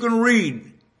important thing you can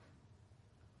read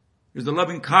is the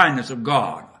loving kindness of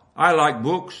God. I like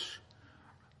books.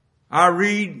 I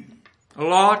read a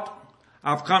lot.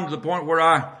 I've come to the point where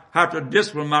I have to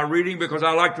discipline my reading because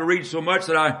I like to read so much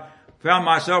that I found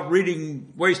myself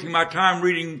wasting my time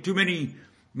reading too many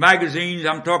magazines.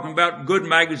 I'm talking about good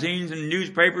magazines and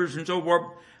newspapers and so forth.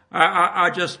 I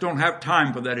just don't have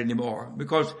time for that anymore,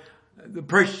 because the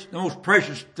most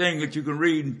precious thing that you can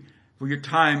read for your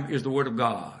time is the Word of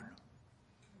God.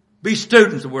 Be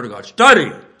students of the Word of God. Study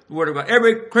the Word of God.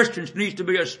 Every Christian needs to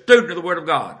be a student of the Word of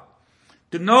God.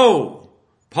 To know,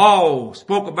 Paul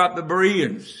spoke about the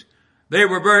Bereans. They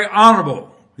were very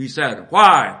honorable, he said.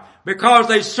 Why? Because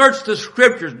they searched the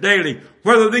Scriptures daily,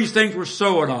 whether these things were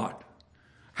so or not.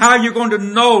 How are you going to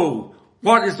know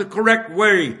what is the correct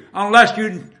way unless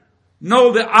you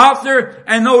know the author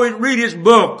and read his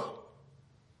book?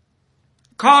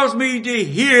 Cause me to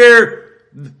hear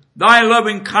thy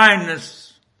loving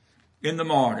kindness in the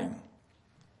morning.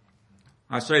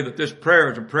 I say that this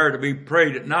prayer is a prayer to be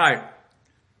prayed at night.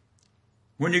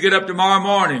 When you get up tomorrow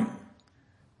morning,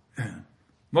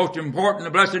 most important, the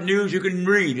blessed news you can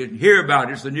read and hear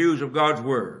about is the news of God's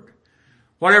Word.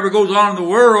 Whatever goes on in the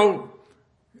world,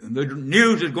 the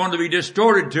news is going to be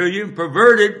distorted to you,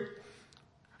 perverted.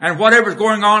 And whatever's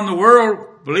going on in the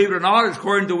world, believe it or not, is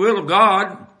according to the will of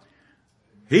God.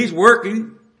 He's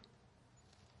working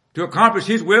to accomplish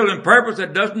His will and purpose.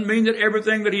 That doesn't mean that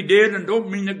everything that He did, and don't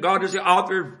mean that God is the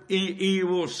author of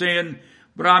evil, sin,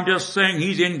 but I'm just saying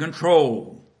He's in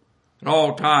control at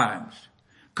all times.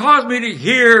 Cause me to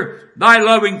hear thy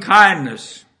loving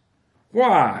kindness.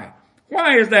 Why?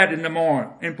 Why is that in the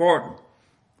morning important?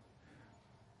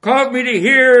 Cause me to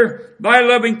hear thy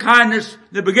loving kindness in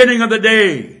the beginning of the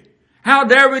day. How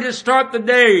dare we to start the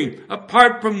day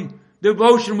apart from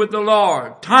devotion with the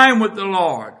Lord, time with the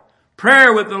Lord,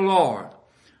 prayer with the Lord.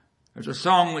 There's a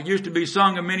song that used to be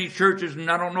sung in many churches,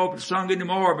 and I don't know if it's sung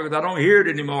anymore because I don't hear it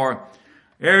anymore.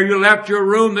 Ere you left your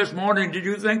room this morning, did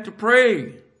you think to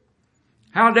pray?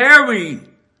 How dare we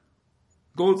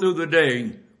go through the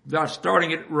day without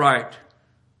starting it right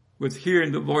with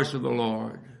hearing the voice of the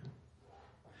Lord?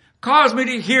 Cause me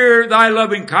to hear thy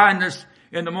loving kindness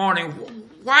in the morning.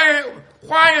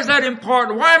 Why is that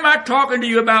important? Why am I talking to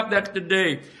you about that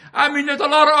today? I mean, there's a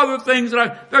lot of other things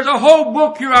there's a whole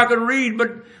book here I could read,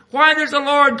 but why does the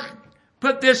Lord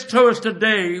put this to us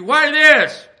today? Why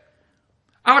this?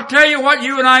 I'll tell you what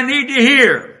you and I need to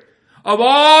hear. Of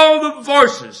all the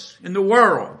voices in the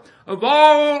world, of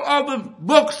all of the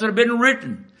books that have been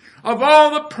written, of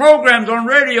all the programs on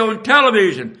radio and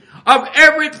television, of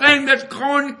everything that's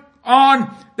going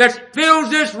on that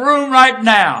fills this room right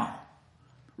now,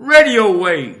 radio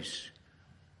waves,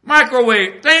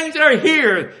 microwave, things that are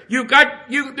here.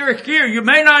 They're here. You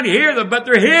may not hear them, but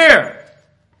they're here.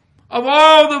 Of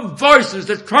all the voices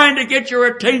that's trying to get your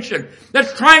attention,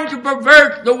 that's trying to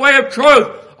pervert the way of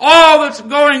truth, all that's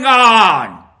going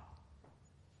on.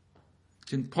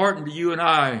 It's important to you and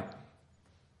I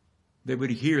that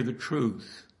we hear the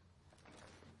truth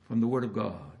from the Word of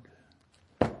God.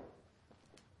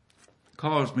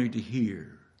 Cause me to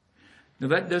hear. Now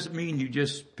that doesn't mean you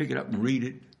just pick it up and read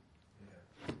it.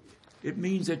 It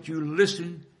means that you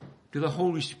listen to the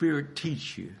Holy Spirit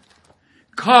teach you.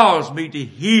 Cause me to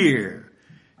hear.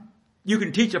 You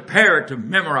can teach a parrot to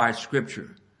memorize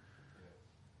Scripture,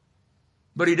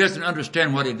 but he doesn't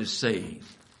understand what it is saying.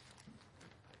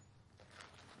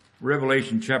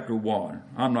 Revelation chapter 1.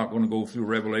 I'm not going to go through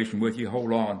Revelation with you.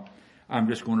 Hold on. I'm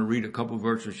just going to read a couple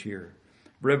verses here.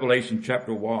 Revelation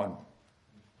chapter 1,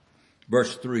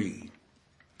 verse 3.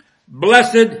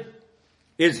 Blessed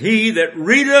is he that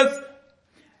readeth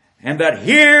and that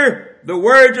hear the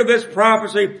words of this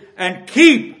prophecy and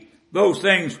keep those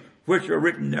things which are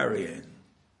written therein.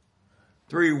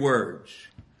 3 words.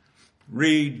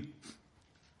 Read,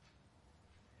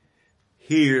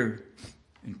 hear,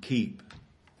 and keep.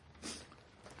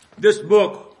 This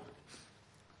book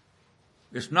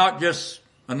is not just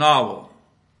a novel.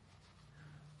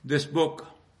 This book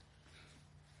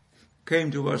came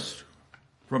to us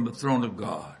from the throne of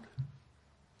God.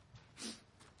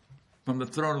 From the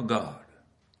throne of God.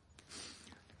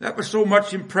 That was so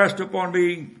much impressed upon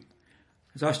me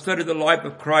as I studied the life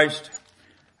of Christ.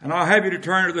 And I'll have you to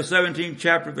turn to the 17th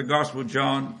chapter of the Gospel of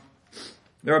John.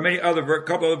 There are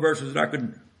couple other verses that I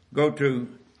could go to.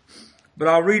 But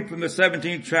I'll read from the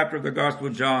 17th chapter of the Gospel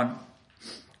of John.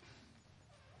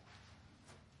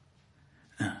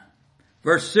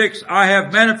 Verse 6, I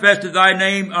have manifested thy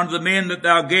name unto the men that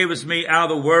thou gavest me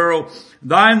out of the world.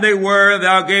 Thine they were,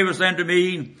 thou gavest unto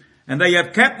me, and they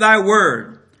have kept thy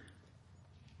word.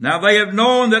 Now they have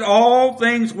known that all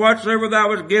things whatsoever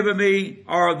thou hast given me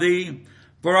are of thee,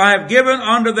 for I have given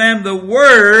unto them the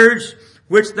words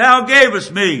which thou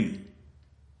gavest me.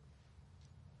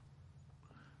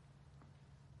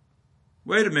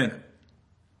 Wait a minute.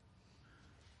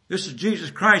 This is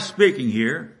Jesus Christ speaking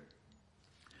here.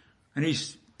 And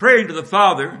he's praying to the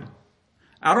Father.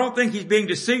 I don't think he's being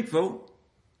deceitful.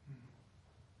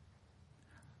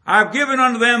 I've given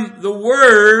unto them the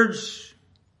words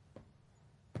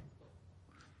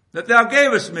that thou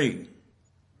gavest me.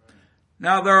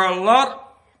 Now there are a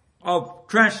lot of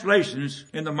translations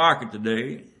in the market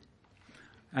today,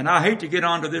 and I hate to get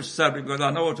onto this subject because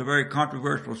I know it's a very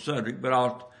controversial subject, but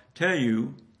I'll tell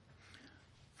you,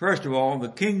 first of all, the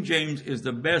King James is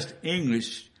the best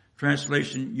English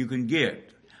translation you can get.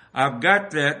 I've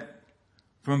got that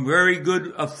from very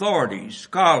good authorities,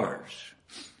 scholars.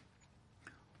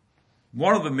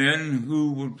 One of the men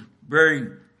who was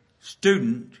very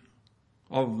student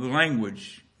of the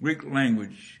language, Greek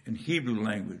language and Hebrew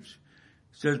language,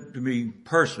 said to me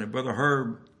personally, Brother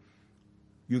Herb,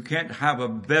 you can't have a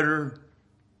better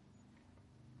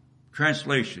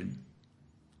translation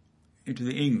into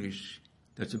the English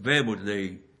that's available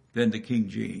today than the King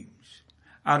James.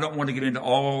 I don't want to get into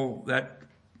all that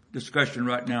discussion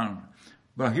right now,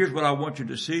 but here's what I want you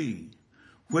to see.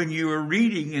 When you are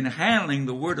reading and handling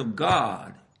the Word of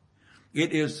God,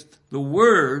 it is the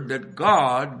Word that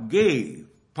God gave.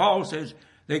 Paul says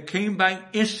they came by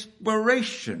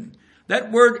inspiration. That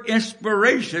word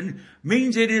inspiration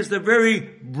means it is the very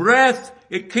breath,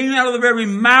 it came out of the very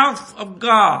mouth of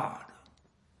God.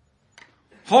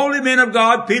 Holy men of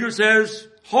God, Peter says,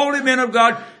 holy men of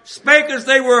God spake as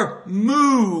they were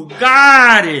moved,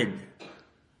 guided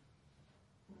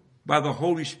by the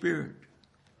Holy Spirit.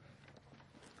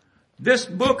 This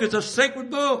book is a sacred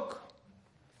book.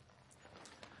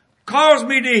 Cause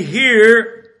me to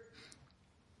hear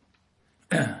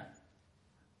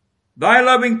thy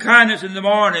loving kindness in the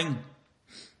morning,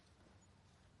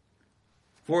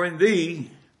 for in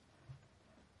thee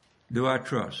do I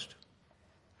trust.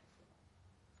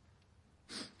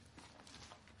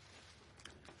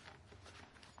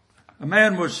 A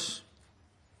man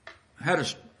had a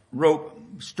rope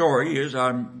story,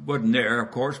 I wasn't there,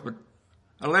 of course, but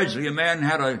allegedly a man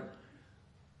had a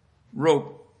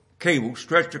rope cable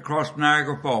stretched across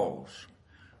Niagara Falls.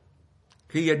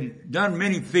 He had done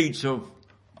many feats of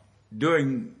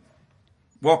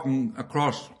walking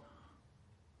across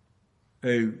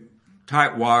a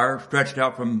tight wire stretched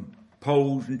out from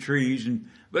poles and trees,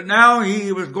 but now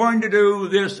he was going to do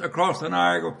this across the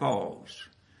Niagara Falls.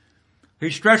 He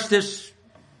stretched this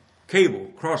cable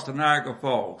across the Niagara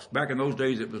Falls. Back in those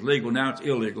days it was legal, now it's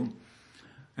illegal.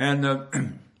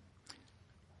 And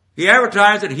he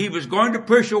advertised that he was going to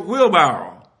push a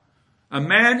wheelbarrow, a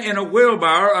man in a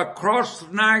wheelbarrow across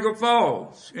Niagara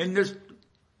Falls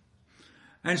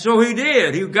and so he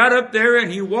did. He got up there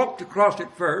and he walked across it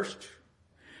first,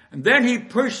 and then he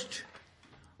pushed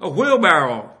a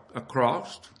wheelbarrow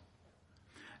across,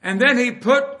 and then he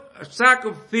put a sack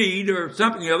of feed or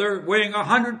something other weighing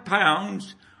 100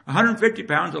 pounds, 150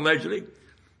 pounds allegedly,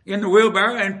 in the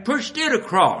wheelbarrow and pushed it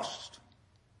across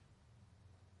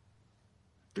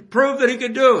to prove that he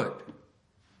could do it.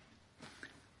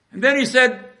 And then he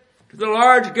said to the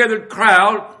large gathered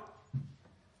crowd,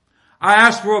 I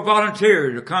asked for a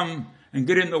volunteer to come and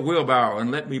get in the wheelbarrow and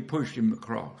let me push him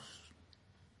across.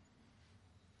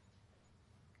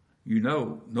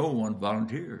 No one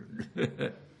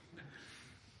volunteered.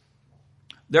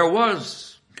 There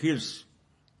was his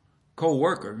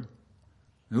co-worker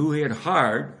who he had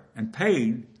hired and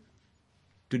paid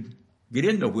to get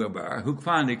in the wheelbarrow, who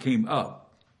finally came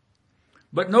up.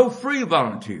 But no free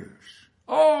volunteers.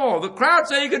 Oh, the crowd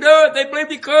said he could do it. They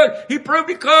believed he could. He proved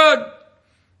he could.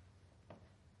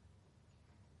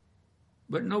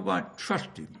 But nobody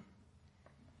trusted him.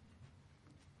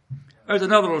 There's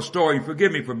another little story.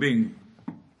 Forgive me for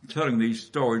telling these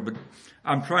stories, but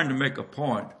I'm trying to make a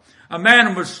point. A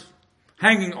man was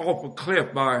hanging off a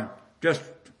cliff by just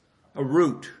a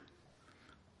root,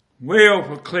 way off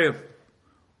a cliff,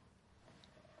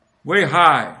 way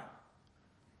high.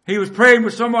 He was praying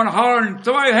with someone, hollering,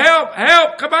 somebody help,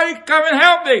 help, come and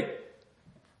help me.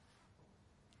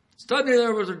 Suddenly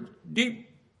there was a deep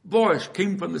voice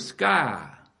came from the sky.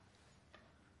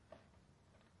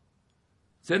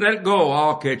 Said, let go,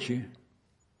 I'll catch you.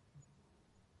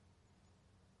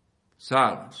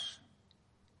 Silence.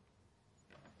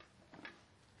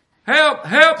 Help,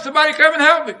 help, somebody come and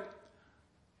help me.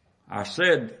 I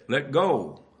said, let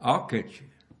go, I'll catch you.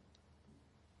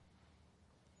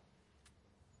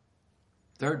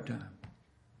 Third time.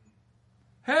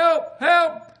 Help,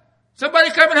 help,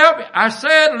 somebody come and help me. I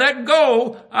said, let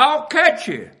go, I'll catch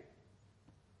you.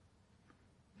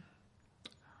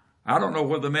 I don't know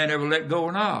whether the man ever let go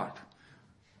or not,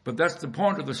 but that's the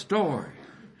point of the story.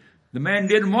 The man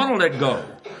didn't want to let go.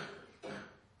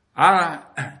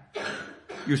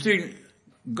 You see,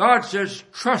 God says,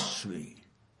 trust me.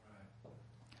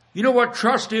 You know what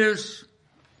trust is?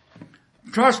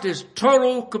 Trust is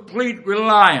total, complete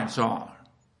reliance on.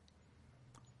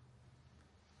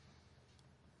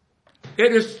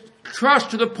 It is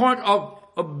trust to the point of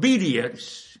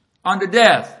obedience unto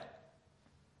death.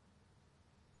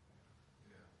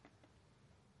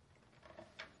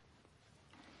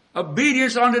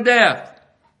 Obedience unto death.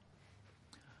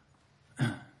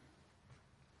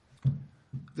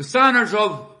 The signers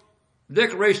of the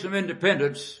Declaration of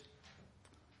Independence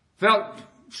felt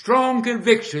strong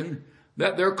conviction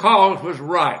that their cause was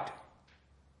right.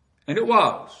 And it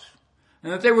was.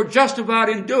 And that they were justified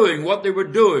in doing what they were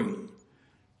doing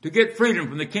to get freedom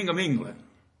from the King of England.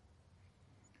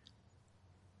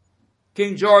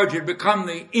 King George had become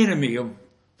the enemy of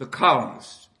the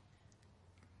colonists.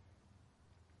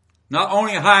 Not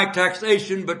only high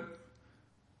taxation, but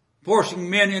forcing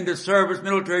men into service,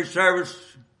 military service,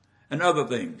 and other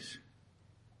things.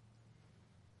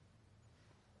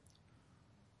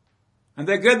 And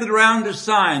they gathered around to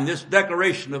sign this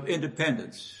Declaration of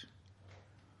Independence.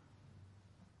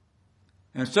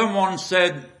 And someone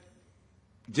said,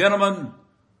 "Gentlemen,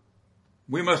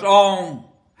 we must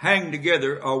all hang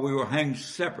together or we will hang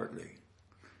separately."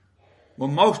 Well,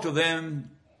 most of them,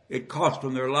 it cost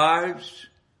them their lives,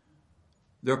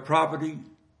 their property,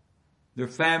 their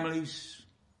families.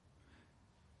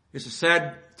 It's a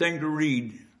sad thing to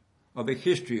read of the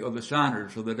history of the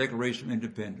signers of the Declaration of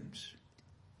Independence.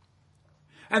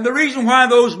 And the reason why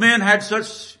those men had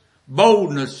such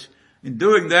boldness in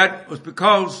doing that was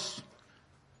because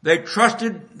they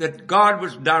trusted that God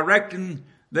was directing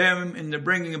them in the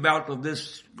bringing about of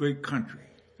this great country.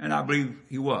 And I believe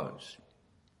He was.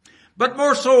 But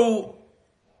more so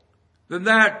than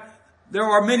that, there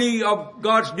are many of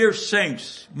God's dear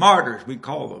saints, martyrs we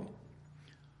call them,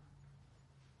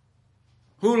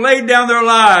 who laid down their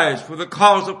lives for the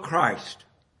cause of Christ.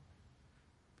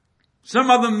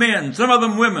 Some of them men, some of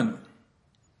them women,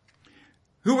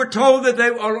 who were told that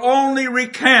they would only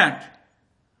recant,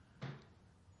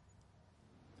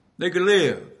 they could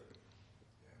live.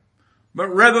 But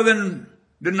rather than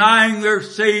denying their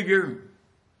Savior,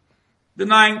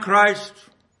 denying Christ,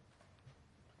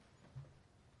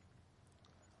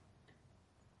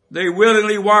 they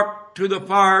willingly walked to the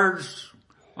fires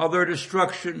of their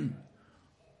destruction,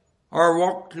 or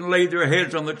walked and laid their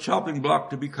heads on the chopping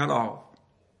block to be cut off.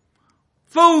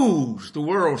 Fools, the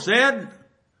world said.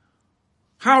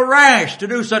 How rash to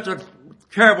do such a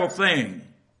terrible thing.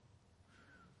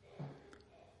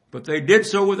 But they did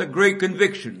so with a great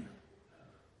conviction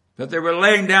that they were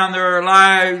laying down their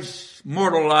lives,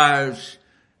 mortal lives,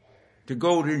 to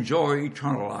go to enjoy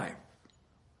eternal life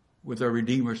with their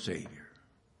Redeemer Savior.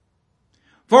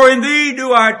 For in Thee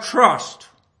do I trust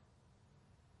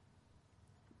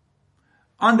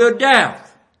unto death,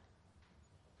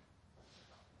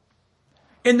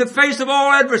 in the face of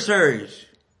all adversaries.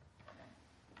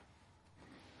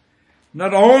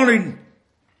 Not only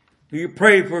do you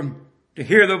pray to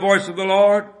hear the voice of the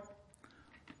Lord,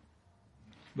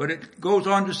 but it goes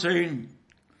on to say,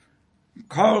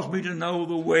 cause me to know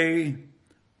the way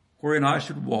wherein I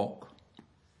should walk.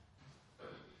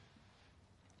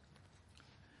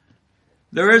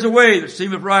 There is a way that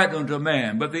seemeth right unto a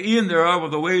man, but the end thereof are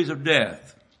the ways of death.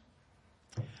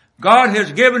 God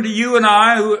has given to you and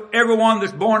I, everyone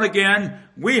that's born again,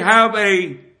 we have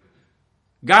a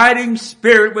guiding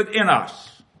spirit within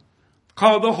us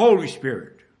called the Holy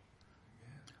Spirit.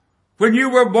 When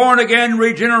you were born again,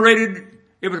 regenerated,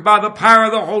 it was by the power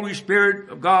of the Holy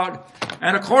Spirit of God.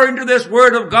 And according to this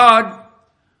Word of God,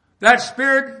 that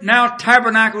Spirit now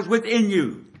tabernacles within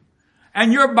you.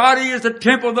 And your body is the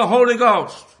temple of the Holy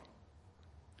Ghost.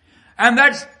 And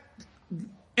that's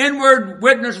inward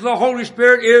witness of the Holy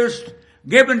Spirit is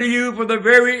given to you for the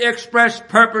very express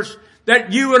purpose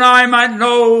that you and I might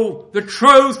know the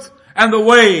truth and the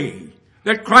way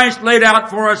that Christ laid out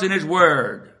for us in His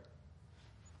Word.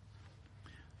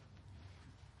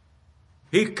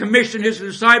 He commissioned His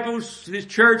disciples, His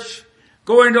church,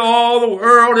 go into all the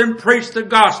world and preach the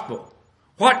gospel.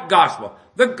 What gospel?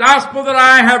 The gospel that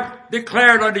I have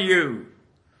declared unto you.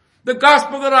 The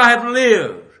gospel that I have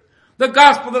lived. The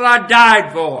gospel that I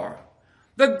died for.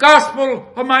 The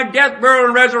gospel of my death, burial,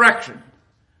 and resurrection.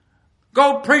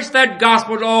 Go preach that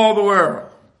gospel to all the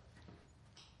world.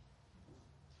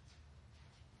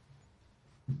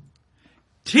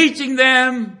 Teaching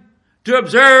them to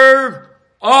observe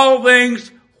all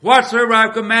things whatsoever I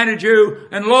have commanded you,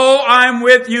 and lo, I am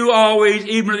with you always,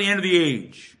 even to the end of the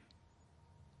age.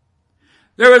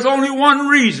 There is only one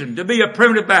reason to be a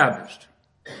primitive Baptist.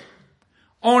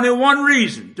 Only one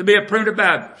reason to be a primitive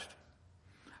Baptist.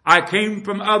 I came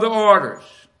from other orders.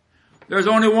 There's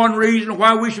only one reason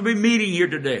why we should be meeting here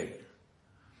today.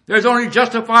 There's only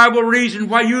justifiable reason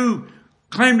why you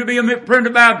claim to be a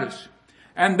Primitive Baptist.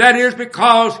 And that is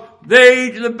because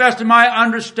they, to the best of my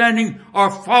understanding, are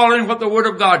following what the Word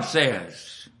of God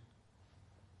says.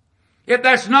 If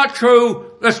that's not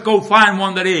true, let's go find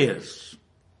one that is.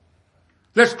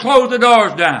 Let's close the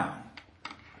doors down.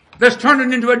 Let's turn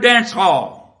it into a dance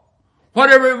hall.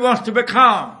 Whatever it wants to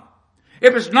become.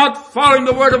 If it's not following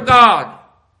the Word of God,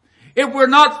 if we're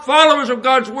not followers of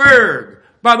God's Word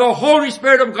by the Holy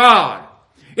Spirit of God,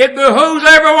 it behooves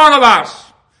every one of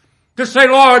us to say,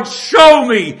 Lord, show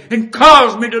me and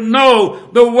cause me to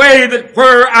know the way that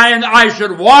where I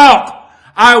should walk.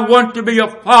 I want to be a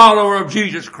follower of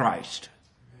Jesus Christ.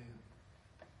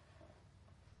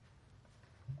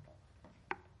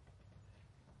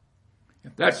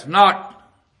 If that's not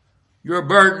your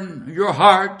burden, your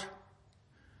heart,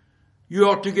 you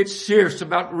ought to get serious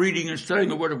about reading and studying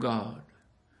the Word of God.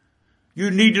 You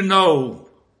need to know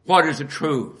what is the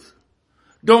truth.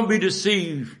 Don't be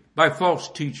deceived by false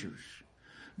teachers.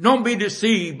 Don't be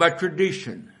deceived by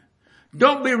tradition.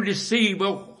 Don't be deceived by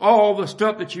all the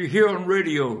stuff that you hear on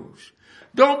radios.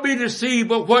 Don't be deceived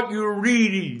by what you're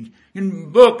reading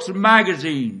in books and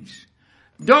magazines.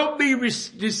 Don't be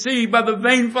deceived by the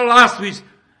vain philosophies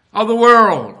of the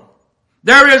world.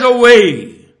 There is a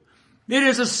way. It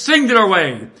is a singular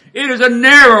way. It is a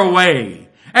narrow way.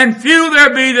 And few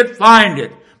there be that find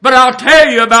it. But I'll tell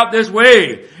you about this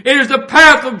way. It is the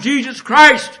path of Jesus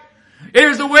Christ. It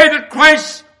is the way that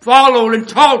Christ followed and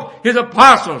taught His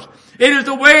apostles. It is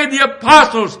the way the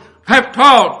apostles have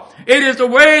taught. It is the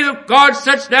way that God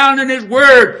sets down in His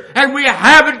Word. And we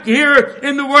have it here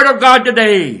in the Word of God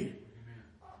today.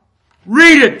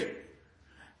 Read it.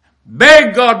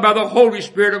 Beg God by the Holy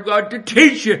Spirit of God to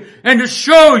teach you and to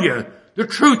show you the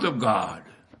truth of God.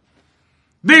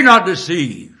 Be not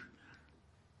deceived.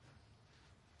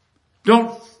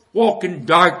 Don't walk in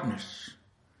darkness.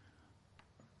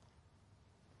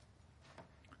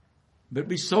 But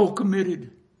be so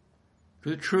committed to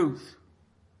the truth,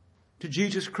 to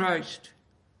Jesus Christ,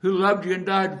 who loved you and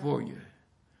died for you,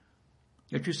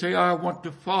 that you say, I want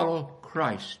to follow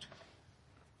Christ.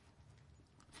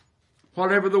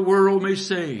 Whatever the world may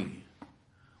say,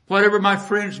 whatever my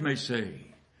friends may say,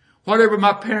 whatever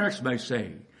my parents may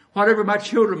say, whatever my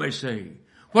children may say,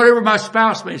 whatever my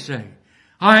spouse may say,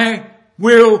 I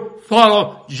will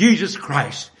follow Jesus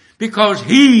Christ because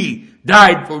He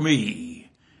died for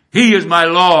me. He is my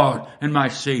Lord and my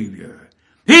Savior.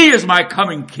 He is my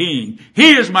coming King.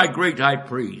 He is my great high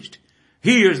priest.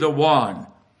 He is the one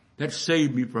that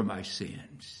saved me from my sins.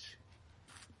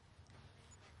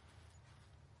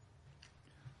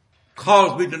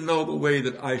 Cause me to know the way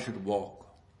that I should walk.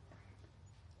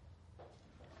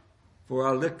 For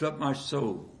I lift up my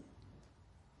soul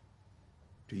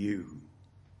to you.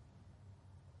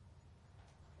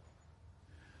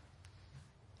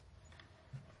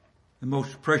 The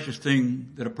most precious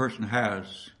thing that a person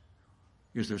has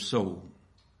is their soul.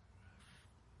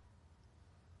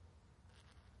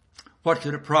 What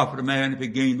should it profit a man if he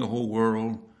gain the whole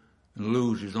world and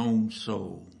lose his own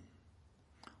soul?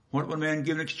 What would a man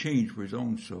give in exchange for his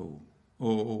own soul?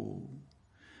 Oh,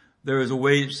 there is a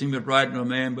way that seemeth right unto a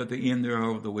man, but the end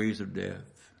thereof are the ways of death.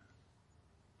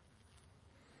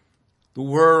 The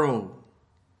world,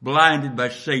 blinded by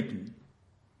Satan,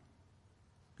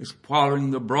 is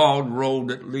following the broad road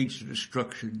that leads to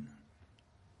destruction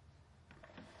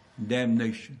and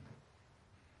damnation.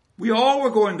 We all were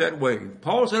going that way.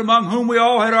 Paul said, among whom we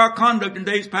all had our conduct in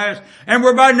days past, and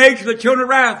were by nature the children of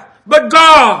wrath. But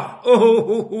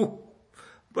God,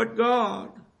 but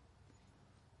God,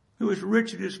 who is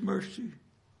rich in His mercy,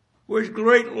 for His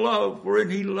great love wherein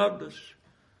He loved us,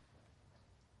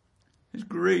 His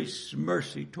grace,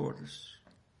 mercy toward us,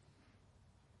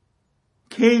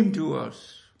 came to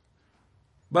us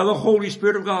by the Holy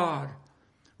Spirit of God,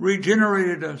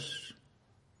 regenerated us,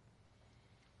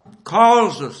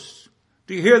 caused us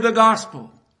to hear the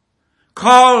gospel,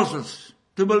 caused us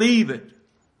to believe it.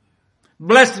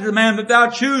 Blessed is the man that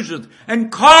thou choosest,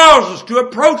 and cause us to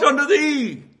approach unto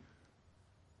thee.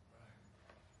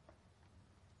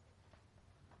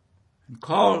 And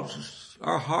cause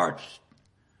our hearts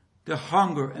to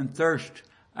hunger and thirst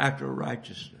after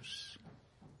righteousness.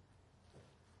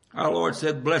 Our Lord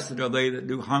said, blessed are they that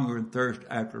do hunger and thirst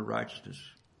after righteousness.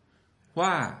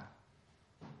 Why?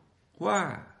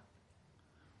 Why?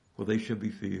 For they shall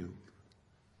be filled.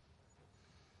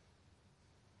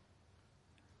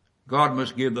 God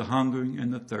must give the hungering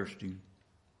and the thirsting.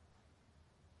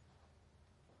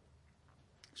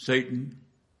 Satan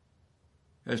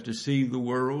has deceived the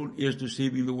world, is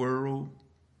deceiving the world.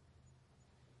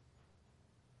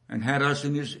 and had us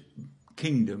in his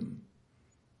kingdom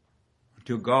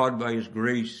until God by his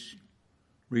grace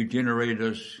regenerated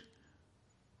us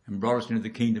and brought us into the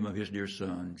kingdom of his dear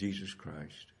Son, Jesus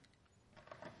Christ.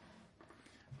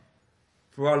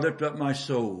 For I lift up my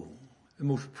soul, the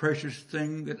most precious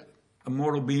thing that a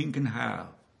mortal being can have,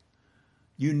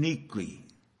 uniquely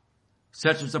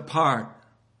sets us apart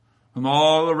from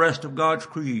all the rest of God's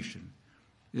creation,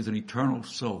 is an eternal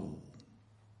soul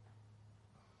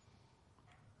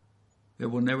that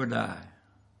will never die.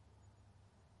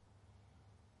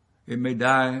 It may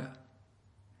die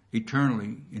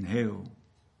eternally in hell,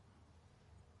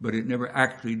 but it never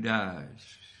actually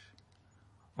dies.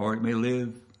 Or it may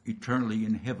live eternally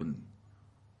in heaven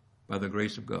by the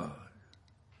grace of God.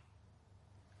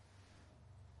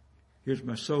 Here's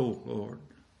my soul, Lord.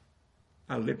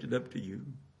 I lift it up to you.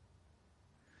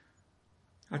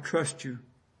 I trust you.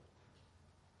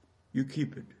 You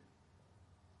keep it.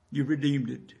 You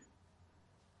redeemed it.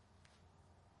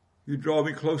 You draw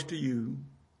me close to you.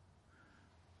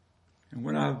 And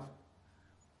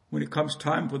when it comes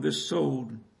time for this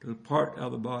soul to depart out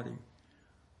of the body,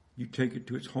 you take it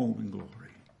to its home in glory.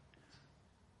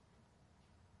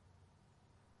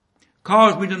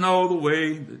 Cause me to know the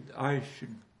way that I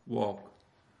should walk,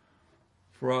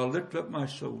 for I lift up my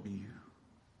soul to you.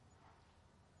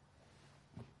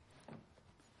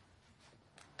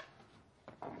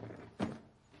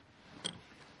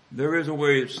 There is a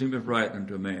way that seemeth right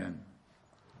unto a man.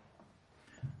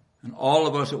 And all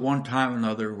of us at one time or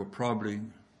another were probably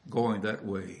going that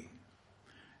way.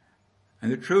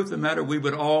 And the truth of the matter, we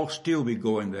would all still be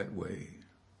going that way,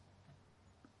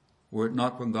 were it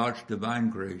not for God's divine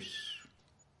grace,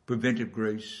 preventive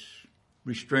grace,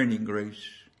 restraining grace,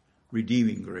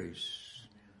 redeeming grace,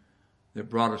 that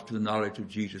brought us to the knowledge of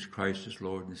Jesus Christ as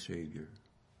Lord and Savior.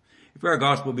 If our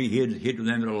gospel be hid to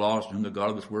them that are lost, whom the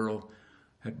God of this world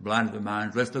hath blinded their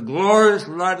minds, lest the glorious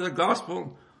light of the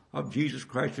gospel of Jesus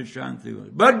Christ should shine through us.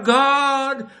 But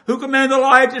God, who commanded the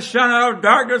light to shine out of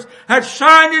darkness, hath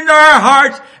shined into our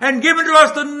hearts and given to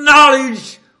us the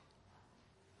knowledge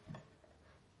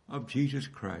of Jesus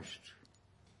Christ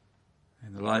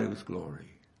and the light of his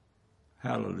glory.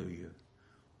 Hallelujah.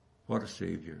 What a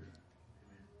Savior.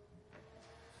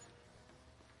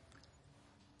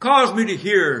 Cause me to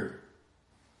hear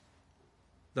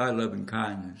thy loving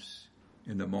kindness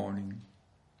in the morning.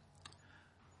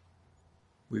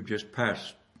 We've just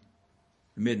passed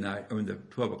midnight, or the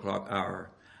 12 o'clock hour.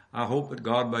 I hope that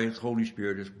God by his Holy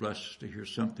Spirit is blessed to hear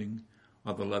something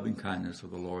of the loving kindness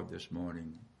of the Lord this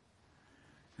morning.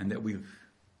 And that we've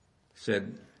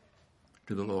said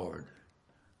to the Lord,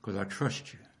 because I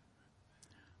trust you.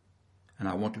 And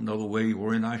I want to know the way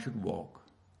wherein I should walk.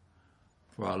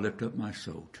 For I lift up my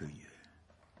soul to you.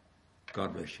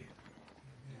 God bless you.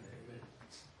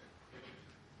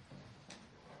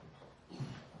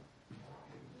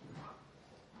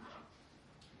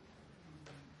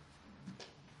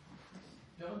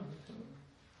 John?